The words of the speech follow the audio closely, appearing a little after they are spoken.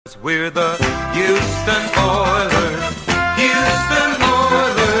We're the Houston Oilers, Houston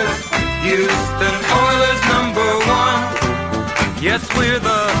Oilers, Houston Oilers #1. Yes, we're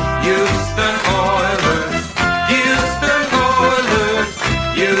the Houston Oilers, Houston Oilers,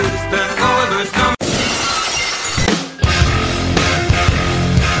 Houston Oilers #1.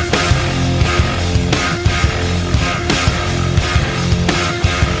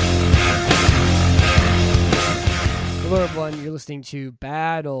 Hello everyone, you're listening to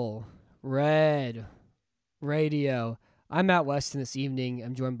Battle Red Radio. I'm Matt Weston this evening.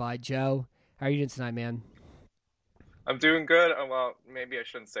 I'm joined by Joe. How are you doing tonight, man? I'm doing good. Well, maybe I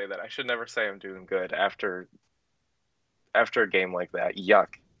shouldn't say that. I should never say I'm doing good after a game like that.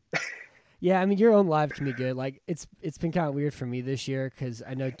 Yuck. Yeah, I mean, your own live can be good. Like, it's been kind of weird for me this year because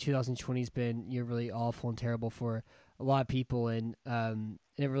I know 2020's been really awful and terrible for a lot of people, and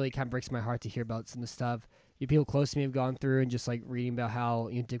it really kind of breaks my heart to hear about some of the stuff people close to me have gone through, and just like reading about how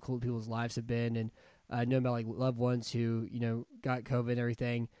difficult people's lives have been, and knowing about like loved ones who got COVID and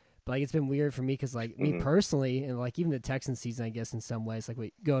everything. But like, it's been weird for me because like me personally, and like even the Texans season, I guess in some ways,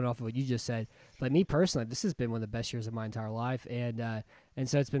 like going off of what you just said, but me personally, this has been one of the best years of my entire life, and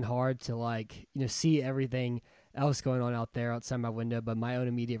so it's been hard to like see everything else going on out there outside my window, but my own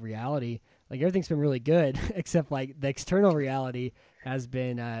immediate reality, like everything's been really good, except like the external reality has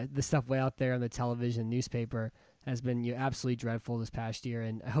been the stuff way out there on the television, newspaper has been absolutely dreadful this past year,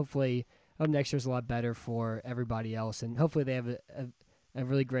 and hopefully next year's a lot better for everybody else, and hopefully they have a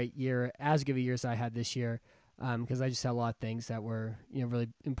really great year, as good a year as I had this year, because I just had a lot of things that were really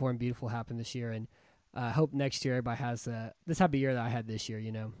important, beautiful happen this year, and I hope next year everybody has this type of year that I had this year.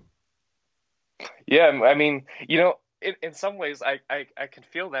 Yeah, I mean, in some ways, I can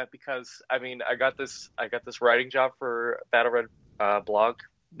feel that because I mean, I got this writing job for Battle Red blog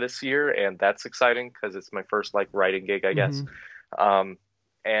this year, and that's exciting because it's my first like writing gig, I guess.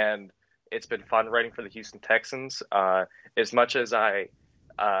 And it's been fun writing for the Houston Texans. As much as I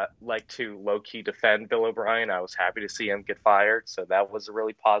like to low-key defend Bill O'Brien, I was happy to see him get fired, so that was a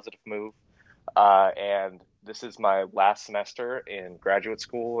really positive move. And this is my last semester in graduate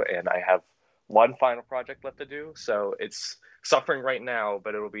school, and I have one final project left to do, so it's suffering right now,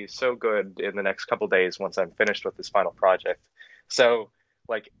 but it'll be so good in the next couple days once I'm finished with this final project. So,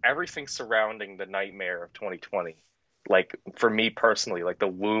 like, everything surrounding the nightmare of 2020, like, for me personally, like, the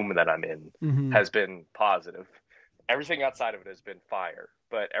womb that I'm in has been positive. Everything outside of it has been fire,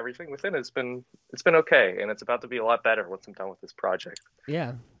 but everything within it's been okay, and it's about to be a lot better once I'm done with this project.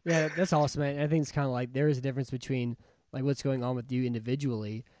 Yeah, that's awesome, man. I think it's kind of like there is a difference between, like, what's going on with you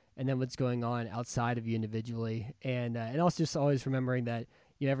individually and then what's going on outside of you individually, and also just always remembering that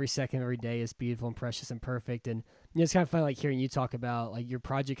every second, every day is beautiful and precious and perfect, and it's kind of fun like hearing you talk about like your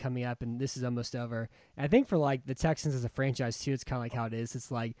project coming up and this is almost over. And I think for like the Texans as a franchise too, it's kind of like how it is. It's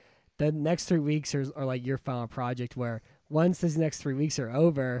like the next 3 weeks are like your final project, where once these next 3 weeks are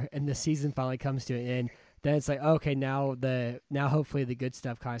over and the season finally comes to an end, then it's like, okay, now hopefully the good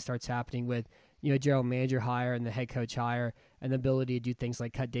stuff kind of starts happening with general manager hire and the head coach hire, and the ability to do things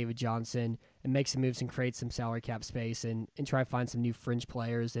like cut David Johnson and make some moves and create some salary cap space and try to find some new fringe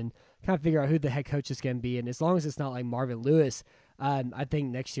players and kind of figure out who the head coach is going to be. And as long as it's not like Marvin Lewis, I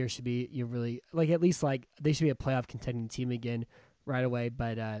think next year should be really like at least like they should be a playoff contending team again right away.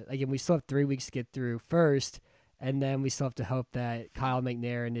 But again, we still have 3 weeks to get through first, and then we still have to hope that Kyle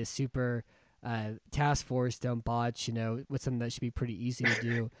McNair and his super task force don't botch, with something that should be pretty easy to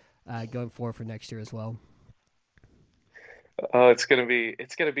do going forward for next year as well. Oh, it's gonna be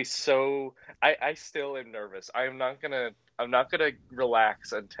so. I still am nervous. I'm not gonna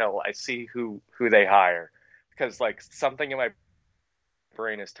relax until I see who they hire, because like something in my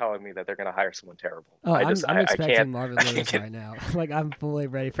brain is telling me that they're gonna hire someone terrible. Oh, I'm expecting Marvin Lewis right now. Like I'm fully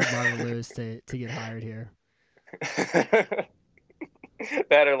ready for Marvin Lewis to get hired here.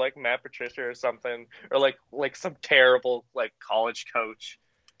 That or like Matt Patricia or something, or like some terrible like college coach.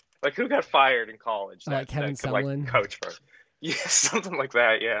 Like who got fired in college? Kevin Sumlin, like, coach for. Yeah, something like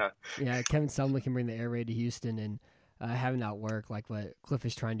that, yeah. Yeah, Kevin Sumlin can bring the air raid to Houston and have it not work like what Cliff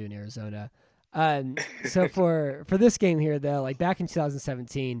is trying to do in Arizona. So for this game here, though, like back in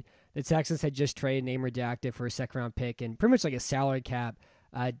 2017, the Texans had just traded name redacted for a second-round pick and pretty much like a salary cap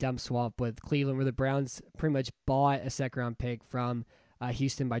dump swap with Cleveland, where the Browns pretty much bought a second-round pick from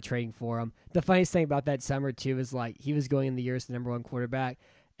Houston by trading for him. The funniest thing about that summer, too, is like he was going in the year as the number one quarterback,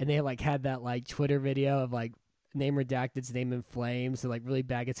 and they like had that like Twitter video of like name redacted's name in flames, so like really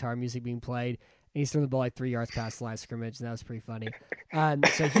bad guitar music being played, and he's throwing the ball like 3 yards past the line of scrimmage, and that was pretty funny.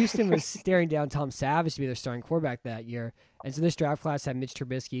 So Houston was staring down Tom Savage to be their starting quarterback that year, and so this draft class had Mitch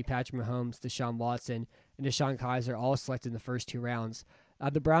Trubisky, Patrick Mahomes, Deshaun Watson, and Deshaun Kaiser all selected in the first 2 rounds.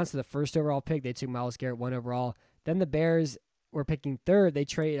 The Browns had the first overall pick. They took Myles Garrett 1 overall. Then the Bears were picking third. They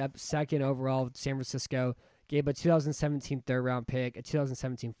traded up second overall with San Francisco, gave a 2017 third-round pick, a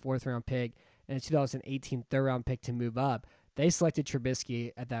 2017 fourth-round pick, and a 2018 third-round pick to move up. They selected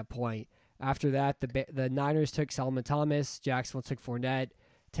Trubisky at that point. After that, the Niners took Solomon Thomas, Jacksonville took Fournette,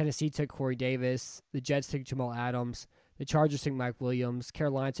 Tennessee took Corey Davis, the Jets took Jamal Adams, the Chargers took Mike Williams,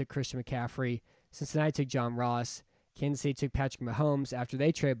 Carolina took Christian McCaffrey, Cincinnati took John Ross, Kansas City took Patrick Mahomes after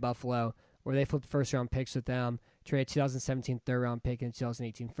they traded Buffalo, where they flipped first-round picks with them, traded 2017 third-round pick and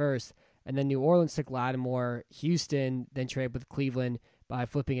 2018 first, and then New Orleans took Lattimore, Houston then traded with Cleveland by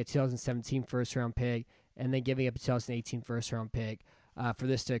flipping a 2017 first-round pick and then giving up a 2018 first-round pick for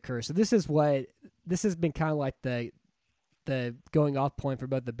this to occur. So this has been kind of like the going off point for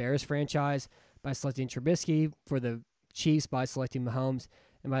both the Bears franchise by selecting Trubisky, for the Chiefs by selecting Mahomes,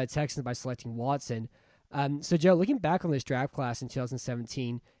 and by the Texans by selecting Watson. So Joe, looking back on this draft class in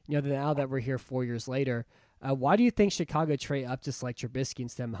 2017, now that we're here 4 years later, why do you think Chicago traded up to select Trubisky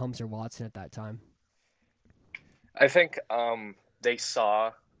instead of Mahomes or Watson at that time? I think they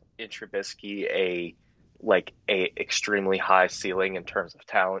saw in Trubisky a extremely high ceiling in terms of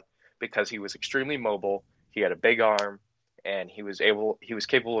talent, because he was extremely mobile. He had a big arm, and he was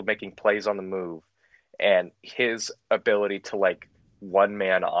capable of making plays on the move, and his ability to one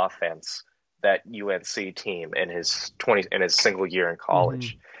man offense that UNC team in his single year in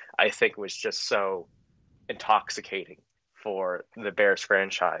college, I think was just so intoxicating for the Bears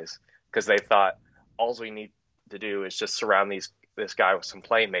franchise, because they thought all we need to do is just surround this guy with some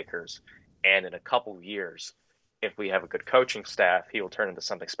playmakers, and in a couple of years, if we have a good coaching staff, he will turn into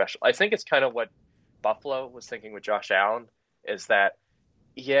something special. I think it's kind of what Buffalo was thinking with Josh Allen, is that,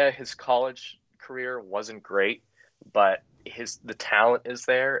 his college career wasn't great, but the talent is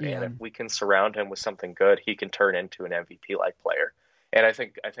there, and if we can surround him with something good, he can turn into an MVP-like player. And I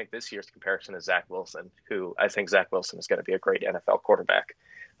think this year's comparison is Zach Wilson, who I think Zach Wilson is going to be a great NFL quarterback.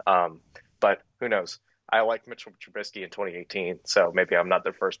 But who knows? I liked Mitchell Trubisky in 2018, so maybe I'm not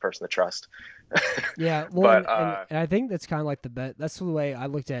the first person to trust. Yeah, well, and I think that's kind of like the bet. That's the way I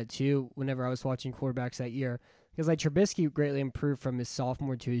looked at it too whenever I was watching quarterbacks that year, because Trubisky greatly improved from his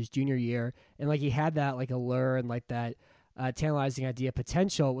sophomore to his junior year, and he had that allure and that tantalizing idea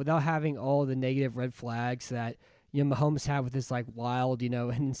potential without having all the negative red flags that Mahomes had with his wild and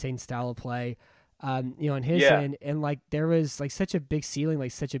insane style of play. On his end, and there was such a big ceiling,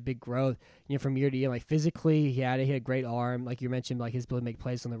 such a big growth, from year to year. Physically, he had a great arm, like you mentioned, his ability to make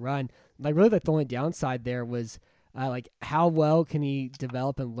plays on the run. Really, the only downside there was how well can he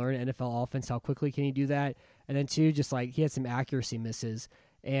develop and learn NFL offense? How quickly can he do that? And then two, just he had some accuracy misses,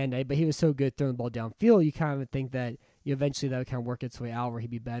 but he was so good throwing the ball downfield. You kind of think that eventually that would kind of work its way out, where he'd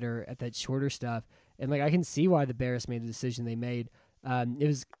be better at that shorter stuff. And I can see why the Bears made the decision they made. It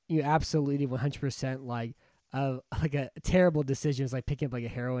was absolutely 100% a terrible decision. It was picking up a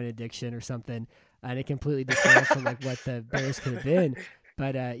heroin addiction or something, and it completely dismantled what the Bears could have been.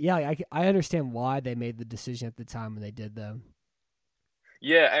 But I understand why they made the decision at the time when they did, though.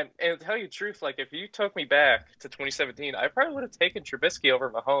 Yeah, and to tell you the truth, if you took me back to 2017, I probably would have taken Trubisky over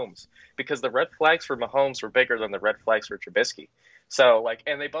Mahomes, because the red flags for Mahomes were bigger than the red flags for Trubisky. So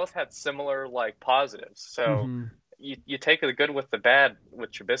and they both had similar positives. So. You take the good with the bad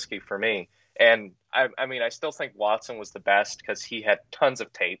with Trubisky for me. And I still think Watson was the best, because he had tons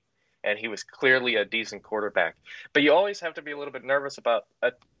of tape and he was clearly a decent quarterback. But you always have to be a little bit nervous about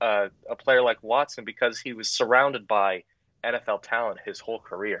a player like Watson, because he was surrounded by NFL talent his whole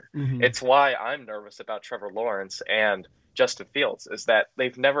career. It's why I'm nervous about Trevor Lawrence and Justin Fields, is that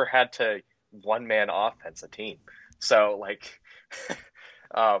they've never had to one-man offense a team. So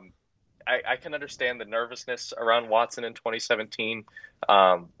I can understand the nervousness around Watson in 2017,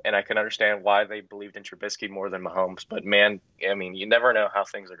 and I can understand why they believed in Trubisky more than Mahomes. But, man, you never know how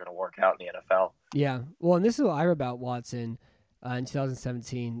things are going to work out in the NFL. Yeah. Well, and this is what I read about Watson in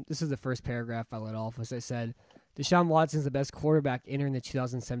 2017. This is the first paragraph I let off, as I said, Deshaun Watson is the best quarterback entering the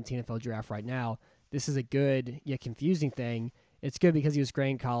 2017 NFL draft right now. This is a good yet confusing thing. It's good because he was great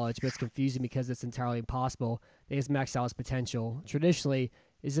in college, but it's confusing because it's entirely impossible that he's maxed out his potential. Traditionally,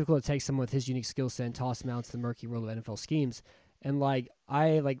 it's difficult to take someone with his unique skill set and toss him out to the murky world of NFL schemes. And I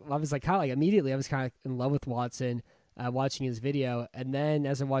was immediately I was kind of in love with Watson, watching his video, and then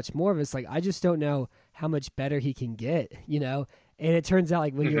as I watched more of it, it's I just don't know how much better he can get, And it turns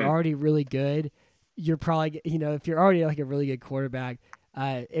out when you're already really good, you're probably if you're already a really good quarterback,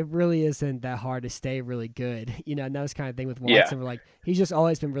 it really isn't that hard to stay really good, And that was kind of thing with Watson, where he's just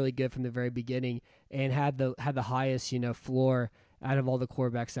always been really good from the very beginning and had the highest floor out of all the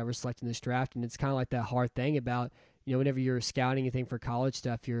quarterbacks that were selected in this draft. And it's kind of that hard thing about, whenever you're scouting anything for college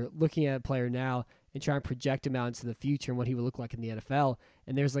stuff, you're looking at a player now and trying to project him out into the future and what he would look like in the NFL.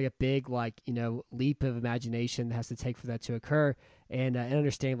 And there's like a big, leap of imagination that has to take for that to occur, and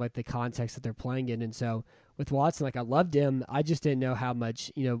understand like the context that they're playing in. And so with Watson, like I loved him. I just didn't know how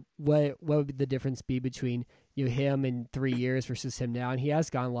much, what would the difference be between, him in 3 years versus him now. And he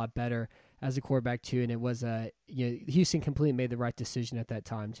has gotten a lot better as a quarterback too. And it was, Houston completely made the right decision at that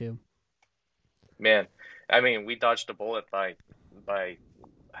time too. Man, I mean, we dodged a bullet by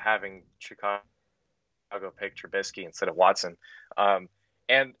having Chicago pick Trubisky instead of Watson.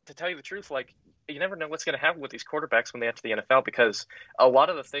 And to tell you the truth, like, you never know what's going to happen with these quarterbacks when they enter the NFL, because a lot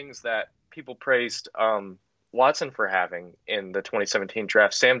of the things that people praised Watson for having in the 2017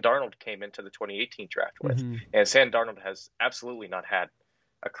 draft, Sam Darnold came into the 2018 draft with. Mm-hmm. And Sam Darnold has absolutely not had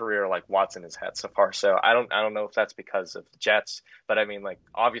a career like Watson has had so far. So I don't know if that's because of the Jets, but I mean, like,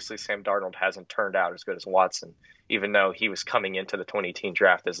 obviously Sam Darnold hasn't turned out as good as Watson, even though he was coming into the 2018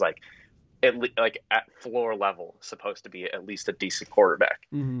 draft as at floor level, supposed to be at least a decent quarterback.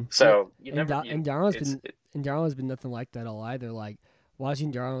 Mm-hmm. So Darnold's been nothing like that all either. Like,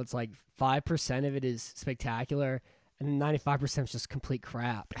 watching Darnold, it's like 5% of it is spectacular, and 95% is just complete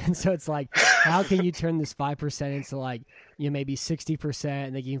crap. And so it's like, how can you turn this 5% into maybe 60%,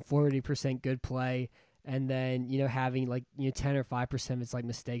 and then getting 40% good play, and then having 10 or 5% of it's like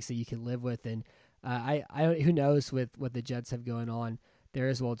mistakes that you can live with. And I who knows with what the Jets have going on there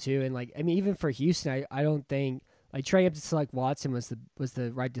as well too. And even for Houston, I don't think trading up to select Watson was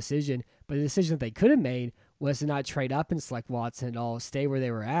the right decision, but the decision that they could have made was to not trade up and select Watson at all, stay where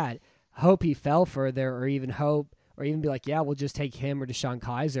they were at, hope he fell further, or even be like, yeah, we'll just take him or DeShone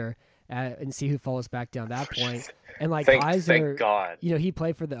Kizer and see who falls back down that point. And Kizer, thank God, he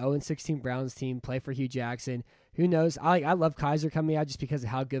played for the 0-16 Browns team, played for Hugh Jackson. Who knows? I love Kizer coming out just because of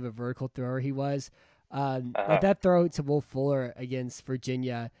how good of a vertical thrower he was. That throw to Will Fuller against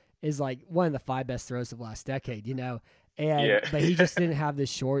Virginia is one of the 5 best throws of last decade, but he just didn't have the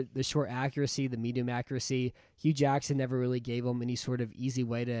short accuracy, the medium accuracy. Hugh Jackson never really gave him any sort of easy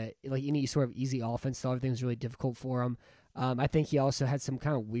way to any sort of easy offense. So everything was really difficult for him. I think he also had some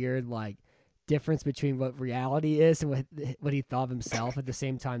kind of weird difference between what reality is and what he thought of himself at the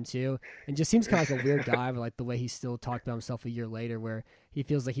same time too, and just seems kind of like a weird guy. But the way he still talked about himself a year later, where he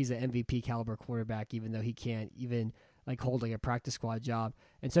feels like he's an MVP caliber quarterback, even though he can't even hold a practice squad job.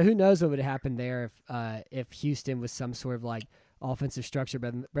 And so who knows what would have happened there if Houston was some sort of offensive structure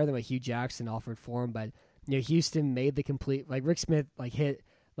better than what Hugh Jackson offered for him. But Houston made the complete Rick Smith hit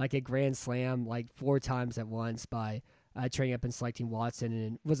a grand slam 4 times at once by trading up and selecting Watson,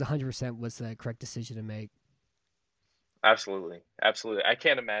 and it was 100% was the correct decision to make. Absolutely. I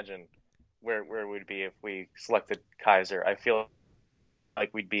can't imagine where we'd be if we selected Kizer. I feel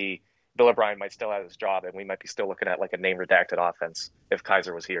like Bill O'Brien might still have his job, and we might be still looking at a name redacted offense if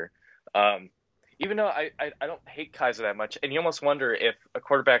Kizer was here. Even though I don't hate Kizer that much, and you almost wonder if a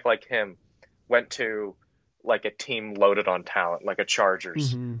quarterback like him went to a team loaded on talent, like a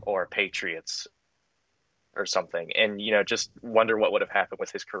Chargers or Patriots or something, and just wonder what would have happened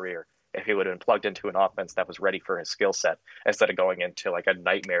with his career if he would have been plugged into an offense that was ready for his skill set instead of going into a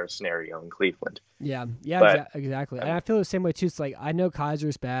nightmare scenario in Cleveland. Yeah, but, exactly. And I feel the same way too. It's I know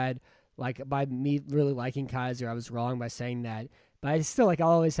Kaiser's bad. By me really liking Kizer, I was wrong by saying that. But I still I'll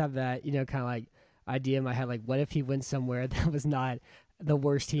always have that kind of idea in my head, what if he went somewhere that was not the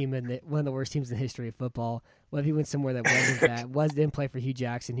worst team one of the worst teams in the history of football? What if he went somewhere that wasn't that didn't play for Hugh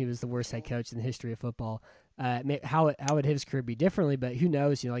Jackson? He was the worst head coach in the history of football. How would his career be differently? But who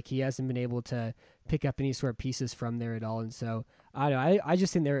knows? He hasn't been able to pick up any sort of pieces from there at all. And so I don't know. I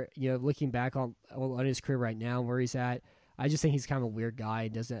just think they're looking back on his career right now, where he's at. I just think he's kind of a weird guy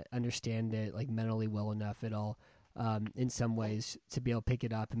and doesn't understand it mentally well enough at all. In some ways, to be able to pick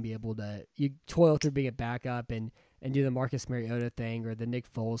it up and be able to toil through being a backup and do the Marcus Mariota thing or the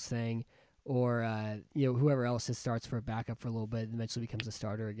Nick Foles thing, or whoever else starts for a backup for a little bit and eventually becomes a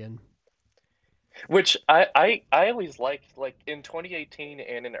starter again. Which I always liked, in 2018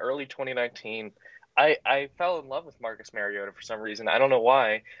 and in early 2019, I fell in love with Marcus Mariota for some reason. I don't know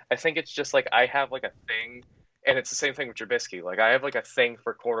why. I think it's just I have a thing, and it's the same thing with Trubisky. I have a thing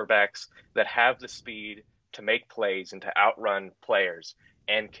for quarterbacks that have the speed to make plays and to outrun players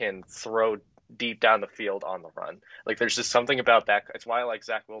and can throw deep down the field on the run. There's just something about that. It's why I like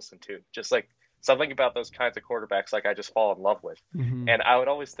Zach Wilson too. Just something about those kinds of quarterbacks I just fall in love with. Mm-hmm. And I would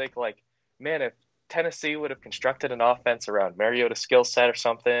always think man, if Tennessee would have constructed an offense around Mariota's skill set or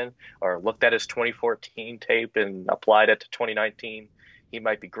something, or looked at his 2014 tape and applied it to 2019, he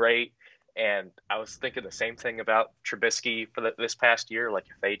might be great. And I was thinking the same thing about Trubisky for this past year. Like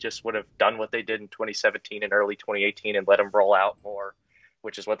if they just would have done what they did in 2017 and early 2018 and let him roll out more,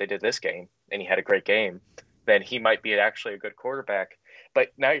 which is what they did this game, and he had a great game, then he might be actually a good quarterback. But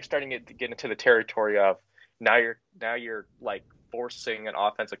now you're starting to get into the territory of now you're like forcing an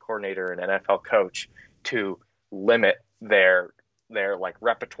offensive coordinator and an NFL coach to limit their like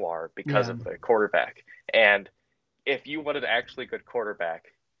repertoire because of the quarterback. And if you wanted an actually good quarterback,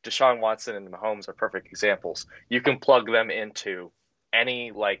 Deshaun Watson and Mahomes are perfect examples. You can plug them into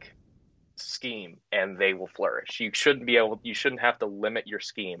any like scheme and they will flourish. You shouldn't have to limit your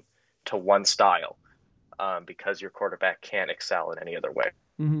scheme to one style because your quarterback can't excel in any other way.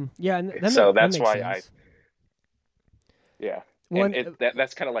 Mm-hmm. Yeah, and that's why sense.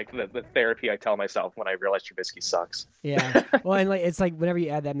 That's kind of like the therapy I tell myself when I realize Trubisky sucks. Yeah, well, and like it's like whenever you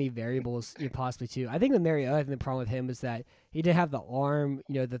add that many variables, you possibly too. I think with Mariota, I think the problem with him is that he didn't have the arm,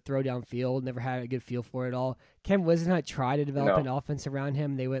 the throw downfield. Never had a good feel for it all. Ken Whisenhunt tried to develop an offense around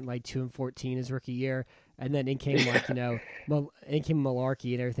him. They went like 2-14 his rookie year, and then in came in came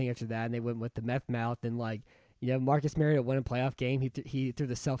Malarkey and everything after that, and they went with the meth mouth and like. Marcus Mariota won a playoff game. He threw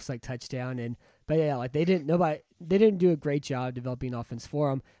the self-psych touchdown, but yeah, like they didn't do a great job developing offense for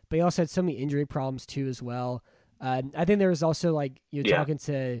him. But he also had so many injury problems too as well. I think there was also like talking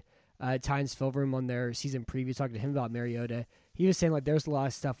to Tynes Filbert on their season preview, talking to him about Mariota. He was saying like there's a lot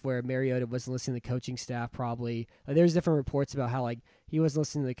of stuff where Mariota wasn't listening to the coaching staff probably. There's different reports about how like he wasn't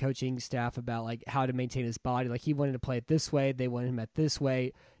listening to the coaching staff about like how to maintain his body. Like he wanted to play it this way, they wanted him at this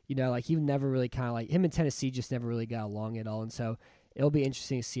way. Like he never really kind of like him and Tennessee just never really got along at all. And so it'll be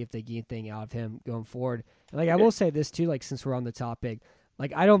interesting to see if they get anything out of him going forward. And like I will say this too, like since we're on the topic,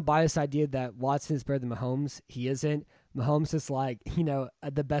 like I don't buy this idea that Watson is better than Mahomes. He isn't. Mahomes is like,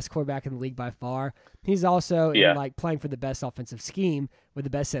 the best quarterback in the league by far. He's also in like playing for the best offensive scheme with the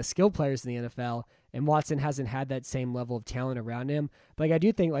best set of skill players in the NFL. And Watson hasn't had that same level of talent around him. But like I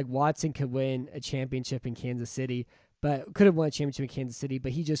do think like Watson could win a championship in Kansas City. But could have won a championship in Kansas City,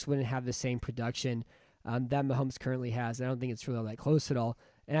 but he just wouldn't have the same production that Mahomes currently has. I don't think it's really that close at all.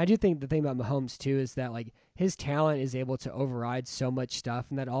 And I do think the thing about Mahomes too is that like his talent is able to override so much stuff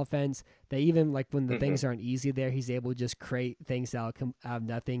in that offense that even like when the things aren't easy there, he's able to just create things out of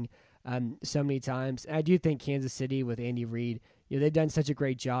nothing so many times. And I do think Kansas City with Andy Reid, they've done such a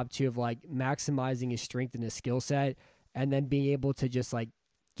great job too of like maximizing his strength and his skill set, and then being able to just like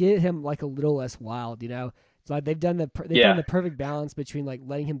get him like a little less wild. It's like they've done the perfect balance between like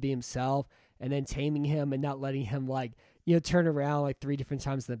letting him be himself and then taming him and not letting him like turn around like 3 different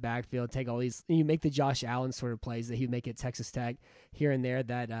times in the backfield, take all these make the Josh Allen sort of plays that he'd make at Texas Tech here and there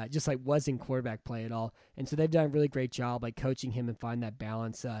that just like wasn't quarterback play at all. And so they've done a really great job like coaching him and find that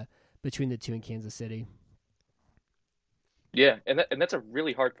balance between the two in Kansas City. Yeah, and that's a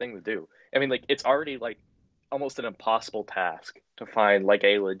really hard thing to do. I mean, like it's already like almost an impossible task to find like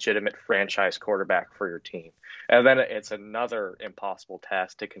a legitimate franchise quarterback for your team. And then it's another impossible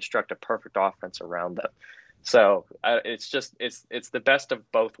task to construct a perfect offense around them. So it's the best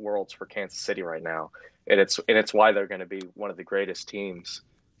of both worlds for Kansas City right now. And it's why they're going to be one of the greatest teams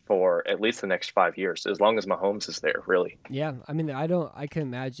for at least the next 5 years, as long as Mahomes is there, really. Yeah. I mean, I can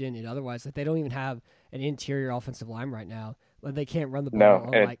imagine it otherwise. Like they don't even have an interior offensive line right now. Like they can't run the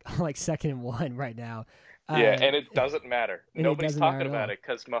ball on like 2nd and 1 right now. Yeah, and it doesn't matter. Nobody's talking about it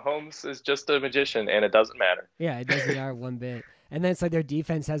because Mahomes is just a magician, and it doesn't matter. Yeah, it doesn't matter one bit. And then it's like their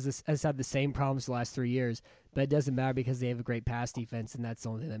defense has had the same problems the last 3 years, but it doesn't matter because they have a great pass defense, and that's the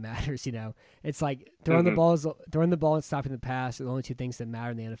only thing that matters. It's like throwing the ball and stopping the pass are the only 2 things that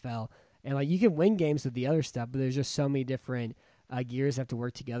matter in the NFL. And like you can win games with the other stuff, but there's just so many different gears that have to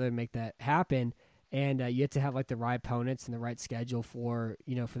work together to make that happen. And you have to have like the right opponents and the right schedule for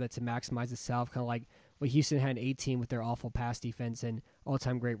that to maximize itself, kind of like. Well, Houston had 18 with their awful pass defense and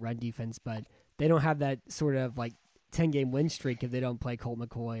all-time great run defense, but they don't have that sort of like 10-game win streak if they don't play Colt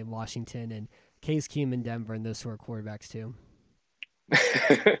McCoy in Washington and Case Keenum in Denver and those sort of quarterbacks too.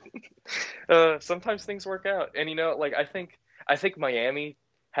 Sometimes things work out, and like I think Miami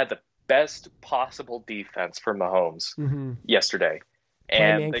had the best possible defense for Mahomes yesterday,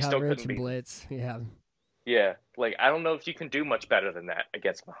 and they still couldn't beat blitz. Yeah, like I don't know if you can do much better than that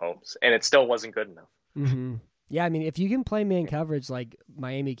against Mahomes, and it still wasn't good enough. Mm-hmm. Yeah, I mean, if you can play man coverage like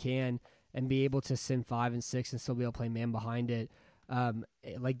Miami can and be able to send 5 and 6 and still be able to play man behind it,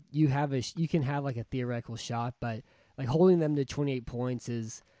 like you can have like a theoretical shot, but like holding them to 28 points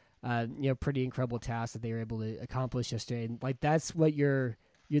is pretty incredible task that they were able to accomplish yesterday. And like that's what you're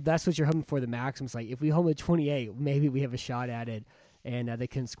hoping for the maximum. It's like if we hold them to 28, maybe we have a shot at it. and they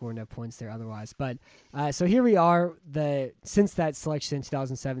couldn't score enough points there otherwise. But so here we are, since that selection in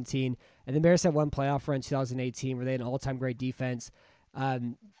 2017, and the Bears had one playoff run in 2018 where they had an all-time great defense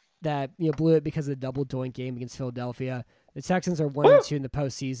that blew it because of the double doink game against Philadelphia. The Texans are 1-2 in the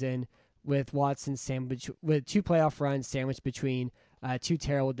postseason with Watson with 2 playoff runs sandwiched between 2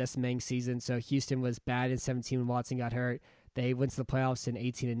 terrible decimating seasons. So Houston was bad in 17 when Watson got hurt. They went to the playoffs in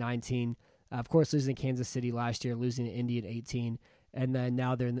 18 and 19. Of course, losing to Kansas City last year, losing to Indy in 18. And then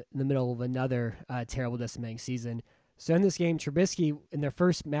now they're in the middle of another terrible decimating season. So in this game, Trubisky, in their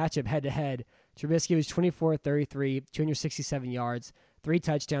first matchup head-to-head, Trubisky was 24-33, 267 yards, 3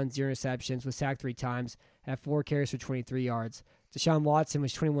 touchdowns, 0 interceptions, was sacked 3 times, had 4 carries for 23 yards. Deshaun Watson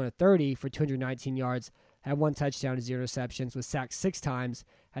was 21-30 for 219 yards, had 1 touchdown and 0 interceptions, was sacked 6 times,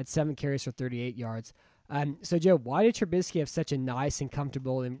 had 7 carries for 38 yards. So, Joe, why did Trubisky have such a nice and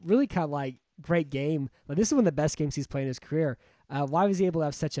comfortable and really kind of like great game? Like, this is one of the best games he's played in his career. Why was he able to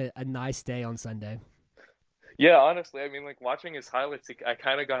have such a nice day on Sunday? Yeah, honestly, I mean, like watching his highlights, I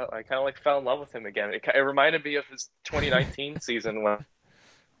kind of like fell in love with him again. It reminded me of his 2019 season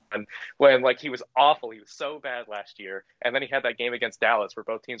when like he was awful. He was so bad last year, and then he had that game against Dallas where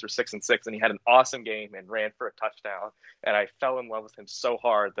both teams were 6-6, and he had an awesome game and ran for a touchdown. And I fell in love with him so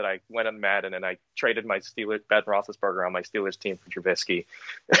hard that I went on Madden and I traded my Ben Roethlisberger on my Steelers team for Trubisky.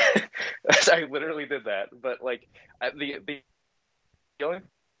 I literally did that. But like the only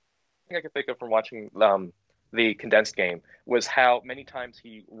thing I could think of from watching the condensed game was how many times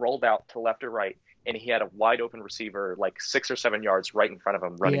he rolled out to left or right, and he had a wide open receiver like 6 or 7 yards right in front of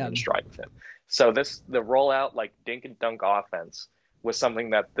him running in stride with him. So the rollout, like dink and dunk offense was something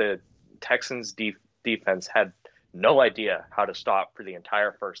that the Texans defense had no idea how to stop for the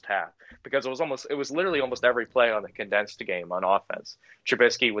entire first half, because it was literally almost every play on the condensed game on offense.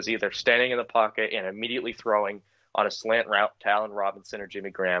 Trubisky was either standing in the pocket and immediately throwing on a slant route to Allen Robinson or Jimmy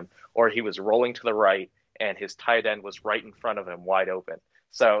Graham, or he was rolling to the right and his tight end was right in front of him wide open.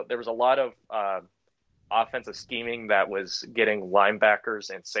 So there was a lot of offensive scheming that was getting linebackers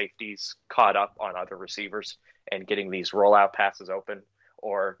and safeties caught up on other receivers and getting these rollout passes open,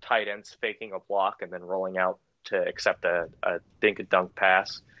 or tight ends faking a block and then rolling out to accept a dink and dunk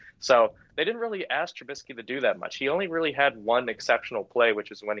pass. So they didn't really ask Trubisky to do that much. He only really had one exceptional play,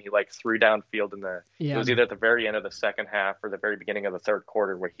 which is when he like threw downfield it was either at the very end of the second half or the very beginning of the third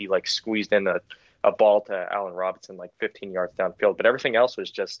quarter, where he like squeezed in a ball to Allen Robinson like 15 yards downfield. But everything else was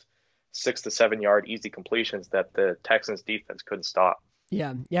just 6 to 7 yard easy completions that the Texans defense couldn't stop.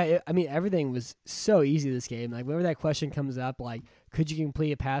 Yeah. I mean, everything was so easy this game. Like, whenever that question comes up, like, could you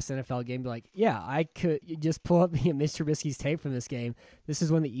complete a pass in an NFL game? Be like, yeah, I could. You just pull up Mr. Trubisky's tape from this game. This is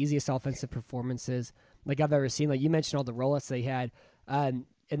one of the easiest offensive performances like I've ever seen. Like, you mentioned all the rollouts they had, and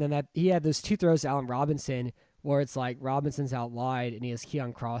then he had those 2 throws to Allen Robinson where it's like Robinson's out wide and he has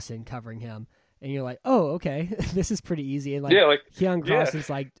Keon Crossan covering him. And you're like, oh, okay, this is pretty easy. And Keon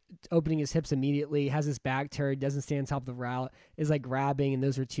Crossan's like opening his hips immediately, has his back turned, doesn't stand on top of the route, is like grabbing, and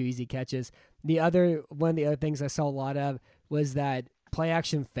those were 2 easy catches. One of the other things I saw a lot of was that play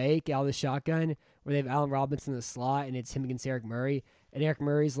action fake out of the shotgun where they have Allen Robinson in the slot and it's him against Eric Murray. And Eric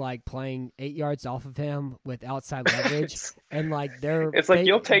Murray's like playing 8 yards off of him with outside leverage. And like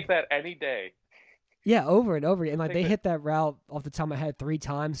you'll take that any day. Yeah, over and over again. And like they hit that route off the top of my head 3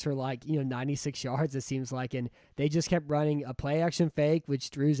 times for 96 yards, it seems like. And they just kept running a play action fake, which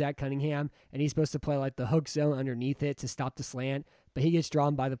drew Zach Cunningham, and he's supposed to play like the hook zone underneath it to stop the slant, but he gets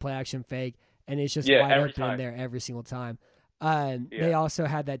drawn by the play action fake, and it's just wide open there every single time. They also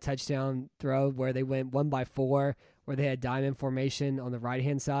had that touchdown throw where they went 1-by-4, where they had diamond formation on the right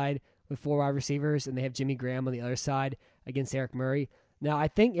hand side with 4 wide receivers, and they have Jimmy Graham on the other side against Eric Murray. Now, I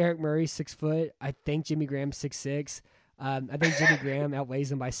think Eric Murray's 6 foot. I think Jimmy Graham's 6'6". I think Jimmy Graham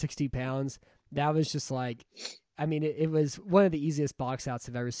outweighs him by 60 pounds. That was just like, I mean, it was one of the easiest box outs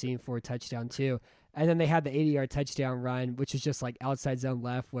I've ever seen for a touchdown, too. And then they had the 80-yard touchdown run, which is just like outside zone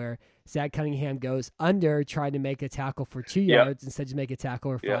left, where Zach Cunningham goes under, trying to make a tackle for 2 yards instead of make a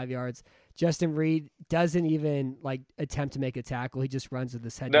tackle for 5 yards. Justin Reed doesn't even like attempt to make a tackle. He just runs with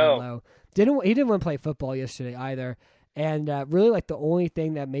his head down low. He didn't want to play football yesterday either. And really, like, the only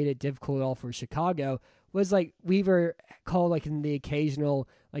thing that made it difficult at all for Chicago was, like, Weaver called, like, in the occasional,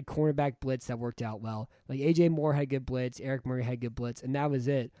 like, cornerback blitz that worked out well. Like, A.J. Moore had good blitz, Eric Murray had good blitz, and that was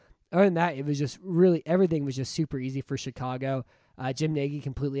it. Other than that, it was just really, everything was just super easy for Chicago. Jim Nagy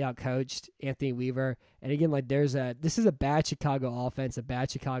completely outcoached Anthony Weaver. And again, like, this is a bad Chicago offense, a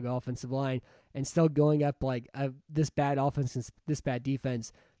bad Chicago offensive line, and still going up, like, this bad offense and this bad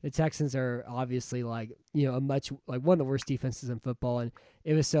defense. The Texans are obviously one of the worst defenses in football, and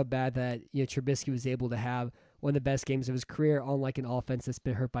it was so bad that Trubisky was able to have one of the best games of his career on like an offense that's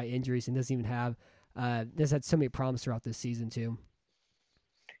been hurt by injuries and doesn't even have has had so many problems throughout this season too.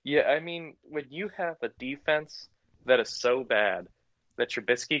 Yeah, I mean, when you have a defense that is so bad that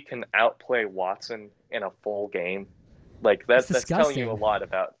Trubisky can outplay Watson in a full game, like that's telling you a lot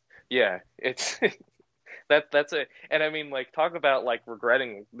about. Yeah, it's that's it. And I mean, like, talk about like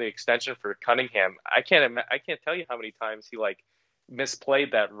regretting the extension for Cunningham. I can't tell you how many times he like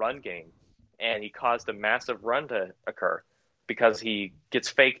misplayed that run game, and he caused a massive run to occur because he gets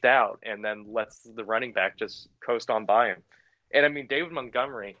faked out and then lets the running back just coast on by him. And I mean, David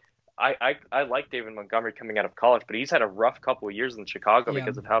Montgomery, I like David Montgomery coming out of college, but he's had a rough couple of years in Chicago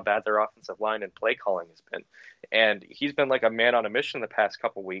because of how bad their offensive line and play calling has been. And he's been like a man on a mission the past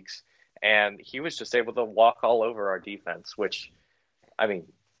couple of weeks, and he was just able to walk all over our defense, which, I mean,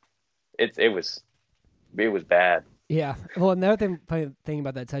 it was bad. Yeah. Well, another thing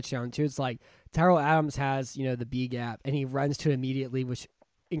about that touchdown too, it's like Tyrell Adams has, the B gap, and he runs to it immediately, which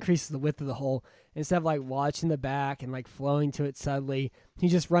increases the width of the hole. Instead of like watching the back and like flowing to it suddenly, he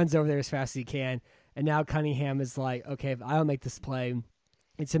just runs over there as fast as he can. And now Cunningham is like, okay, if I don't make this play,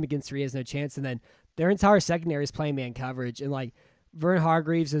 it's him against 3, he has no chance. And then their entire secondary is playing man coverage. And like Vern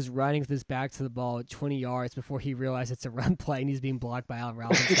Hargreaves is running with his back to the ball at 20 yards before he realized it's a run play and he's being blocked by Allen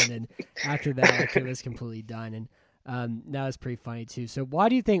Robinson. And after that, like, it was completely done. And that was pretty funny too. So why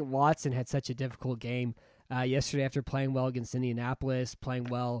do you think Watson had such a difficult game yesterday after playing well against Indianapolis, playing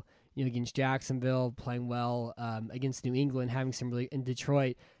well against Jacksonville, playing well against New England, in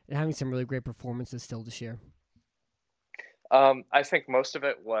Detroit, and having some really great performances still this year? I think most of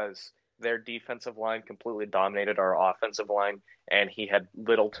it was their defensive line completely dominated our offensive line, and he had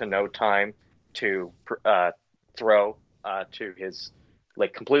little to no time to throw to his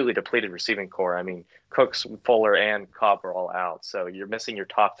like completely depleted receiving core. I mean, Cooks, Fuller, and Cobb are all out, so you're missing your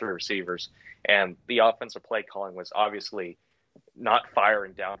top 3 receivers, and the offensive play calling was obviously not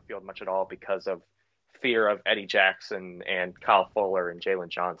firing downfield much at all because of fear of Eddie Jackson and Kyle Fuller and Jalen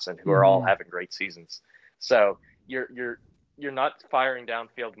Johnson, who are all having great seasons. So you're not firing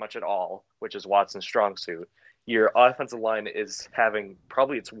downfield much at all, which is Watson's strong suit. Your offensive line is having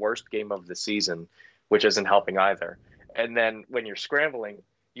probably its worst game of the season, which isn't helping either. And then when you're scrambling,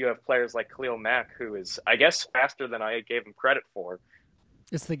 you have players like Khalil Mack, who is, I guess, faster than I gave him credit for.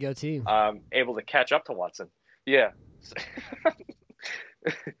 It's the goatee. Able to catch up to Watson. Yeah.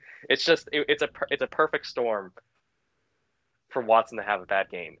 It's a perfect storm for Watson to have a bad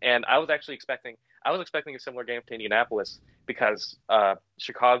game. And I was expecting a similar game to Indianapolis because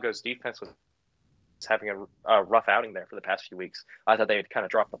Chicago's defense was having a rough outing there for the past few weeks. I thought they had kind of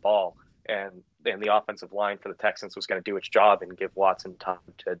dropped the ball, and the offensive line for the Texans was going to do its job and give Watson time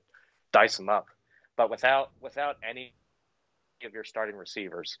to dice him up. But without any of your starting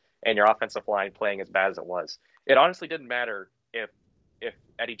receivers and your offensive line playing as bad as it was, it honestly didn't matter if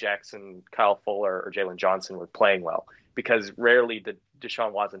Eddie Jackson, Kyle Fuller, or Jalen Johnson were playing well, because rarely did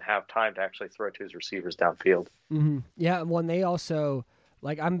Deshaun Watson have time to actually throw to his receivers downfield. Mm-hmm. Yeah, well, and they also,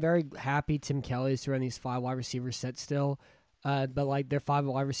 like, I'm very happy Tim Kelly's throwing these 5 wide receiver sets still, but like their 5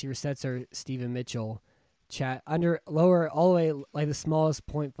 wide receiver sets are Steven Mitchell, Chad, lower all the way, like the smallest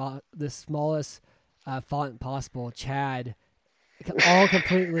font possible, Chad, all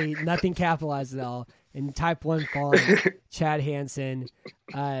completely nothing capitalized at all. In type 1 font, Chad Hansen,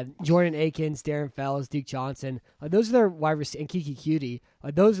 Jordan Akins, Darren Fells, Duke Johnson. Like, those are their wide receivers, and Kiki Cutie.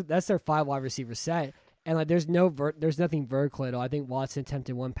 Like, that's their 5 wide receiver set. And like there's nothing vertical at all. I think Watson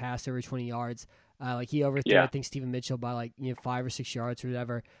attempted 1 pass over 20 yards. Like he overthrew, I think, Steven Mitchell by 5 or 6 yards or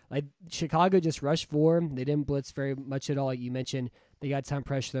whatever. Like Chicago just rushed for him. They didn't blitz very much at all. Like you mentioned, they got time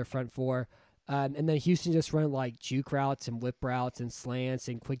pressure their front 4. And then Houston just run like juke routes and whip routes and slants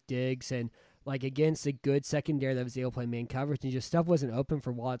and quick digs and like against a good secondary that was able to play man coverage, and just stuff wasn't open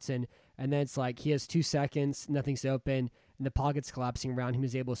for Watson. And then it's like he has 2 seconds, nothing's open, and the pocket's collapsing around him. He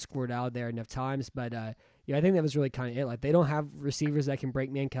was able to squirt out of there enough times. But I think that was really kind of it. Like they don't have receivers that can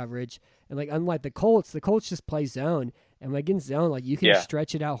break man coverage, and like unlike the Colts just play zone. And like in zone, like you can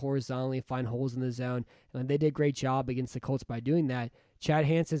stretch it out horizontally, find holes in the zone, and like, they did a great job against the Colts by doing that. Chad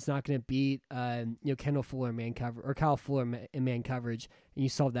Hansen's not going to beat Kendall Fuller in man cover or Kyle Fuller in man coverage, and you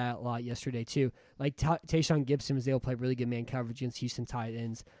saw that a lot yesterday too. Like Tayshaun Gibson was able to play really good man coverage against Houston tight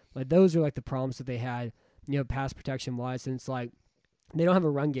ends. Like those are like the problems that they had, pass protection wise. And it's like they don't have a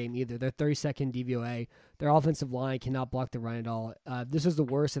run game either. They're 32nd DVOA. Their offensive line cannot block the run at all. This is the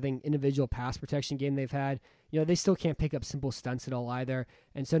worst, I think, individual pass protection game they've had. They still can't pick up simple stunts at all either.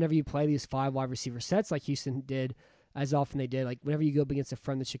 And so whenever you play these 5 wide receiver sets like Houston did, as often they did, like whenever you go up against the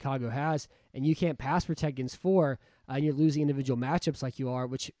front that Chicago has, and you can't pass protect against 4, and you're losing individual matchups like you are,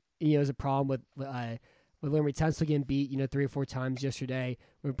 which is a problem with Laremy Tunsil getting beat, 3 or 4 times yesterday,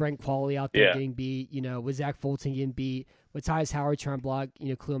 with Brent Qualley out there Yeah. getting beat, with Zach Fulton getting beat, with Tyus Howard trying to block,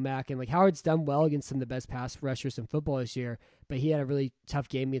 Khalil Mack. And like Howard's done well against some of the best pass rushers in football this year, but he had a really tough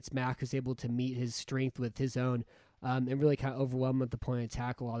game against Mack, who's able to meet his strength with his own, and really kind of overwhelm him at the point of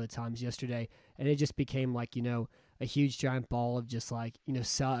attack a lot of the times yesterday. And it just became like, a huge giant ball of just like,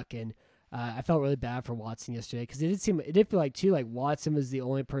 suck. And I felt really bad for Watson yesterday because it did feel like too, like Watson was the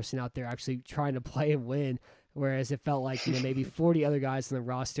only person out there actually trying to play and win. Whereas it felt like, maybe 40 other guys on the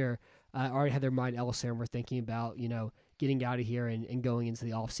roster already had their mind elsewhere and were thinking about, getting out of here and going into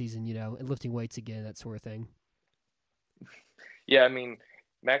the off season, and lifting weights again, that sort of thing. Yeah, I mean,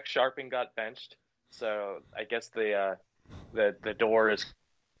 Max Sharping got benched, so I guess the door is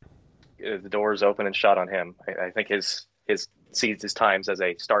open and shut on him. I think his times as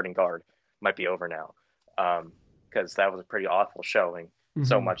a starting guard might be over now, because that was a pretty awful showing. Mm-hmm.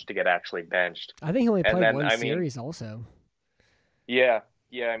 So much to get actually benched. I think he only played one series also. Yeah.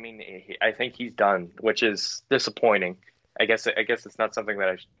 I mean, I think he's done, which is disappointing. I guess it's not something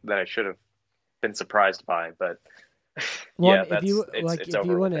that I should have been surprised by, but well, yeah, if you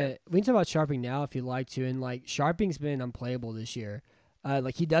want to, we can talk about Sharping now if you'd like to. And like Sharping's been unplayable this year.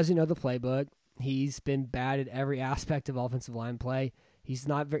 Like he doesn't know the playbook. He's been bad at every aspect of offensive line play. He's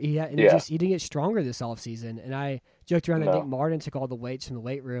not very. He didn't get stronger this offseason. And I joked around that Nick Martin took all the weights from the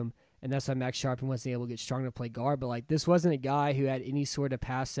weight room, and that's why Max Sharping wasn't able to get strong to play guard. But like this wasn't a guy who had any sort of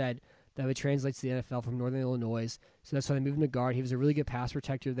pass set that would translate to the NFL from Northern Illinois. So that's why they moved him to guard. He was a really good pass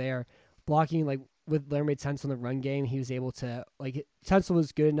protector there, blocking like with Laremy Tunsil in the run game. He was able to Tunsil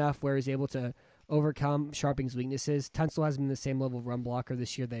was good enough where he was able to overcome Sharping's weaknesses. Tunsil hasn't been the same level of run blocker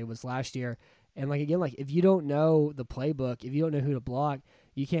this year that he was last year. And like again, like if you don't know the playbook, if you don't know who to block,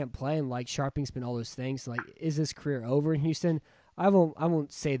 you can't play. And like Sharping's been all those things. Like, is his career over in Houston? I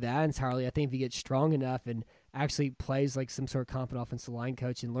won't say that entirely. I think if he gets strong enough and actually plays like some sort of competent offensive line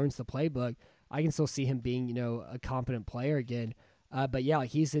coach and learns the playbook, I can still see him being, a competent player again. But yeah,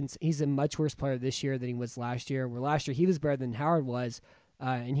 like he's a much worse player this year than he was last year. Where last year he was better than Howard was,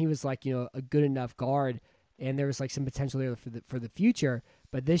 and he was like a good enough guard, and there was like some potential there for the future.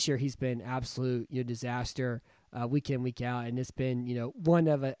 But this year he's been absolute disaster week in, week out, and it's been one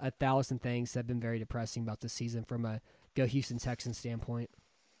of a 1,000 things that have been very depressing about this season from a Go Houston Texans standpoint.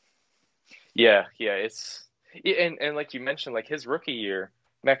 Yeah, it's and like you mentioned, like his rookie year,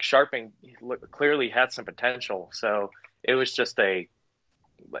 Max Sharping clearly had some potential. So it was just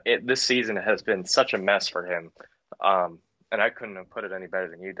this season has been such a mess for him, and I couldn't have put it any better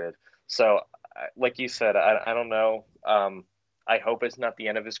than you did. So, like you said, I don't know. I hope it's not the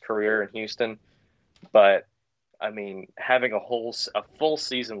end of his career in Houston, but I mean, having a full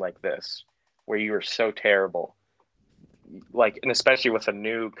season like this, where you were so terrible, like, and especially with a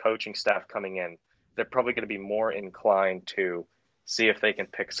new coaching staff coming in, they're probably going to be more inclined to see if they can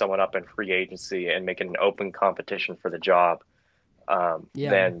pick someone up in free agency and make it an open competition for the job,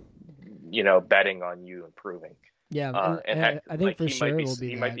 than betting on you improving. Yeah, and I think for sure it will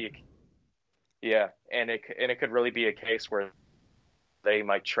be that. And it could really be a case where they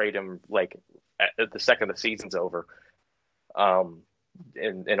might trade him like at the second the season's over,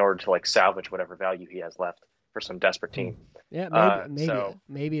 in order to like salvage whatever value he has left for some desperate team. Yeah,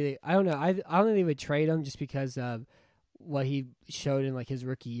 maybe I don't know. I don't think they would trade him just because of what he showed in like his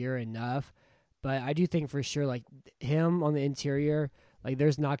rookie year enough. But I do think for sure, like him on the interior, like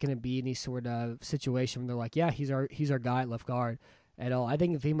there's not going to be any sort of situation where they're like, yeah, he's our guy at left guard at all. I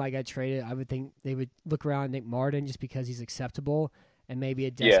think if he might get traded, I would think they would look around Nick Martin just because he's acceptable, and maybe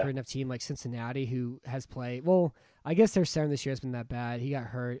a desperate enough team like Cincinnati who has played. Well, I guess their center this year has been that bad. He got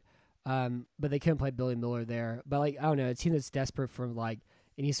hurt, but they couldn't play Billy Miller there. But like I don't know, a team that's desperate for like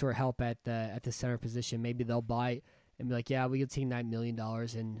any sort of help at the center position, maybe they'll bite and be like, yeah, we could take $9 million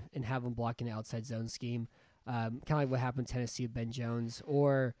and have them blocking an outside zone scheme. Kind of like what happened in Tennessee with Ben Jones,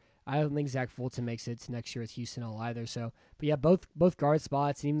 or I don't think Zach Fulton makes it to next year with Houston all either. So, but yeah, both guard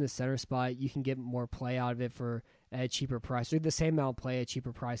spots and even the center spot, you can get more play out of it for a cheaper price. Or the same amount of play at a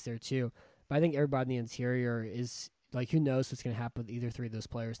cheaper price there too. But I think everybody in the interior is like, who knows what's going to happen with either three of those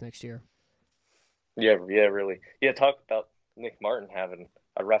players next year. Yeah, really. Yeah, talk about Nick Martin having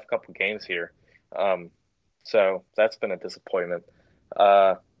a rough couple games here. So that's been a disappointment.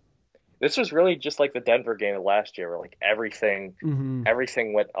 This was really just like the Denver game of last year, where like everything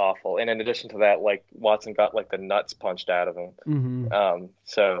went awful. And in addition to that, like Watson got like the nuts punched out of him.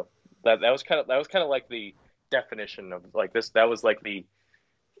 So that was kind of like the definition of like this. That was like the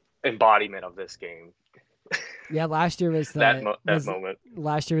embodiment of this game. Yeah, last year was that moment.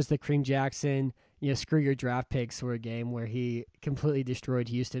 Last year was the Kareem Jackson, screw your draft picks sort of game where he completely destroyed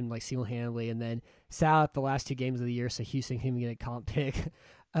Houston like single-handedly, and then sat out the last 2 games of the year, so Houston can get a comp pick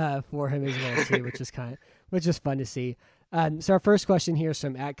for him as well too, which is fun to see. So our first question here is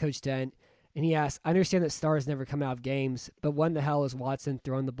from @CoachDent, and he asks, I understand that stars never come out of games, but when the hell is Watson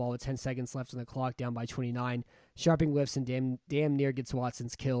throwing the ball with 10 seconds left on the clock down by 29, sharping whiffs and damn near gets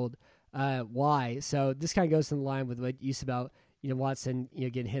Watson's killed? Why? So this kind of goes in line with what you said about Watson,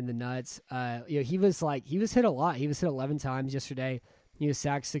 getting hit in the nuts. He was hit a lot. He was hit 11 times yesterday. He was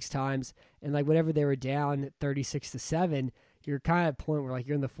sacked 6 times, and like whenever they were down 36-7, you're kind of at a point where like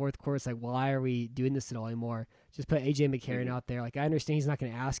you're in the fourth quarter. It's like, why are we doing this at all anymore? Just put AJ McCarron out there. Like I understand he's not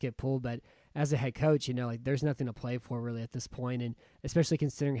going to ask it pulled, but as a head coach, like there's nothing to play for really at this point, and especially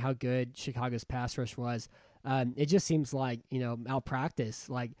considering how good Chicago's pass rush was. It just seems like, malpractice.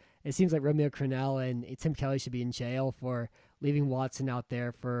 Like it seems like Romeo Crennel and Tim Kelly should be in jail for leaving Watson out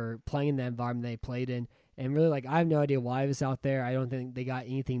there for playing in the environment they played in. And really, like, I have no idea why he was out there. I don't think they got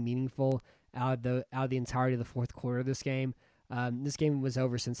anything meaningful out of the entirety of the fourth quarter of this game. This game was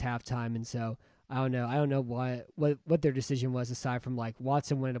over since halftime, and so I don't know. I don't know what their decision was aside from like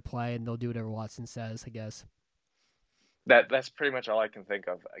Watson wanted to play and they'll do whatever Watson says, I guess. That's pretty much all I can think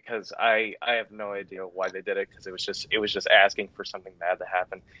of, because I have no idea why they did it, because it was just asking for something bad to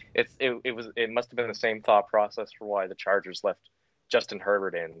happen. It must have been the same thought process for why the Chargers left Justin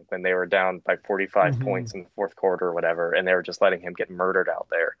Herbert in when they were down by 45 points in the fourth quarter or whatever, and they were just letting him get murdered out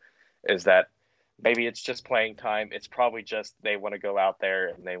there. Is that maybe it's just playing time? It's probably just they want to go out there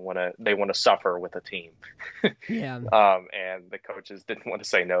and they want to suffer with a team. Yeah. And the coaches didn't want to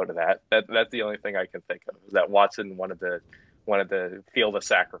say no to that. That's the only thing I can think of, is that Watson wanted to feel the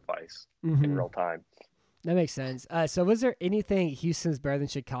sacrifice in real time. That makes sense. So was there anything Houston's better than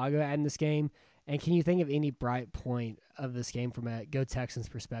Chicago at in this game? And can you think of any bright point of this game from a Go Texans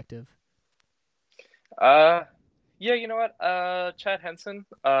perspective? Yeah, you know what? Chad Henson,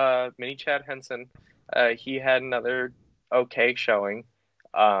 mini Chad Henson, he had another okay showing.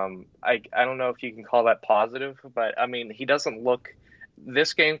 I don't know if you can call that positive, but I mean, he doesn't look,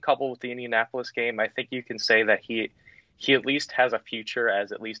 this game coupled with the Indianapolis game, I think you can say that he at least has a future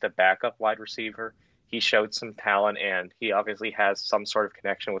as at least a backup wide receiver. He showed some talent, and he obviously has some sort of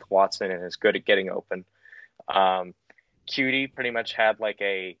connection with Watson and is good at getting open. Cutie pretty much had like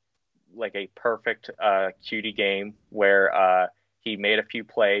a perfect Cutie game where he made a few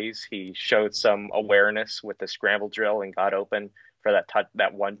plays. He showed some awareness with the scramble drill and got open for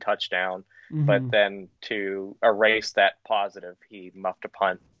that one touchdown. But then to erase that positive, he muffed a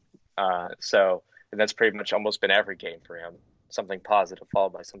punt. And that's pretty much almost been every game for him. Something positive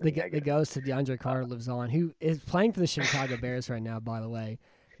followed by something negative. The ghost of DeAndre Carter lives on, who is playing for the Chicago Bears right now, by the way.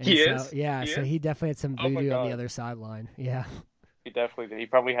 And he is? Yeah, he so is? he definitely had some voodoo on the other sideline. Yeah. He definitely did. He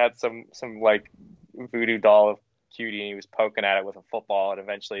probably had some like voodoo doll of Cutie, and he was poking at it with a football, and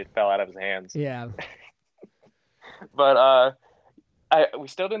eventually it fell out of his hands. Yeah. But we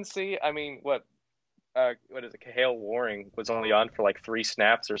still didn't see. I mean, what is it? Cahale Waring was only on for like 3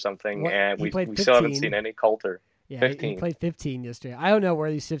 snaps or something, and we still haven't seen any Coulter. Yeah, 15. He played 15 yesterday. I don't know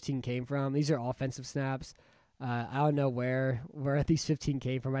where these 15 came from. These are offensive snaps. I don't know where these 15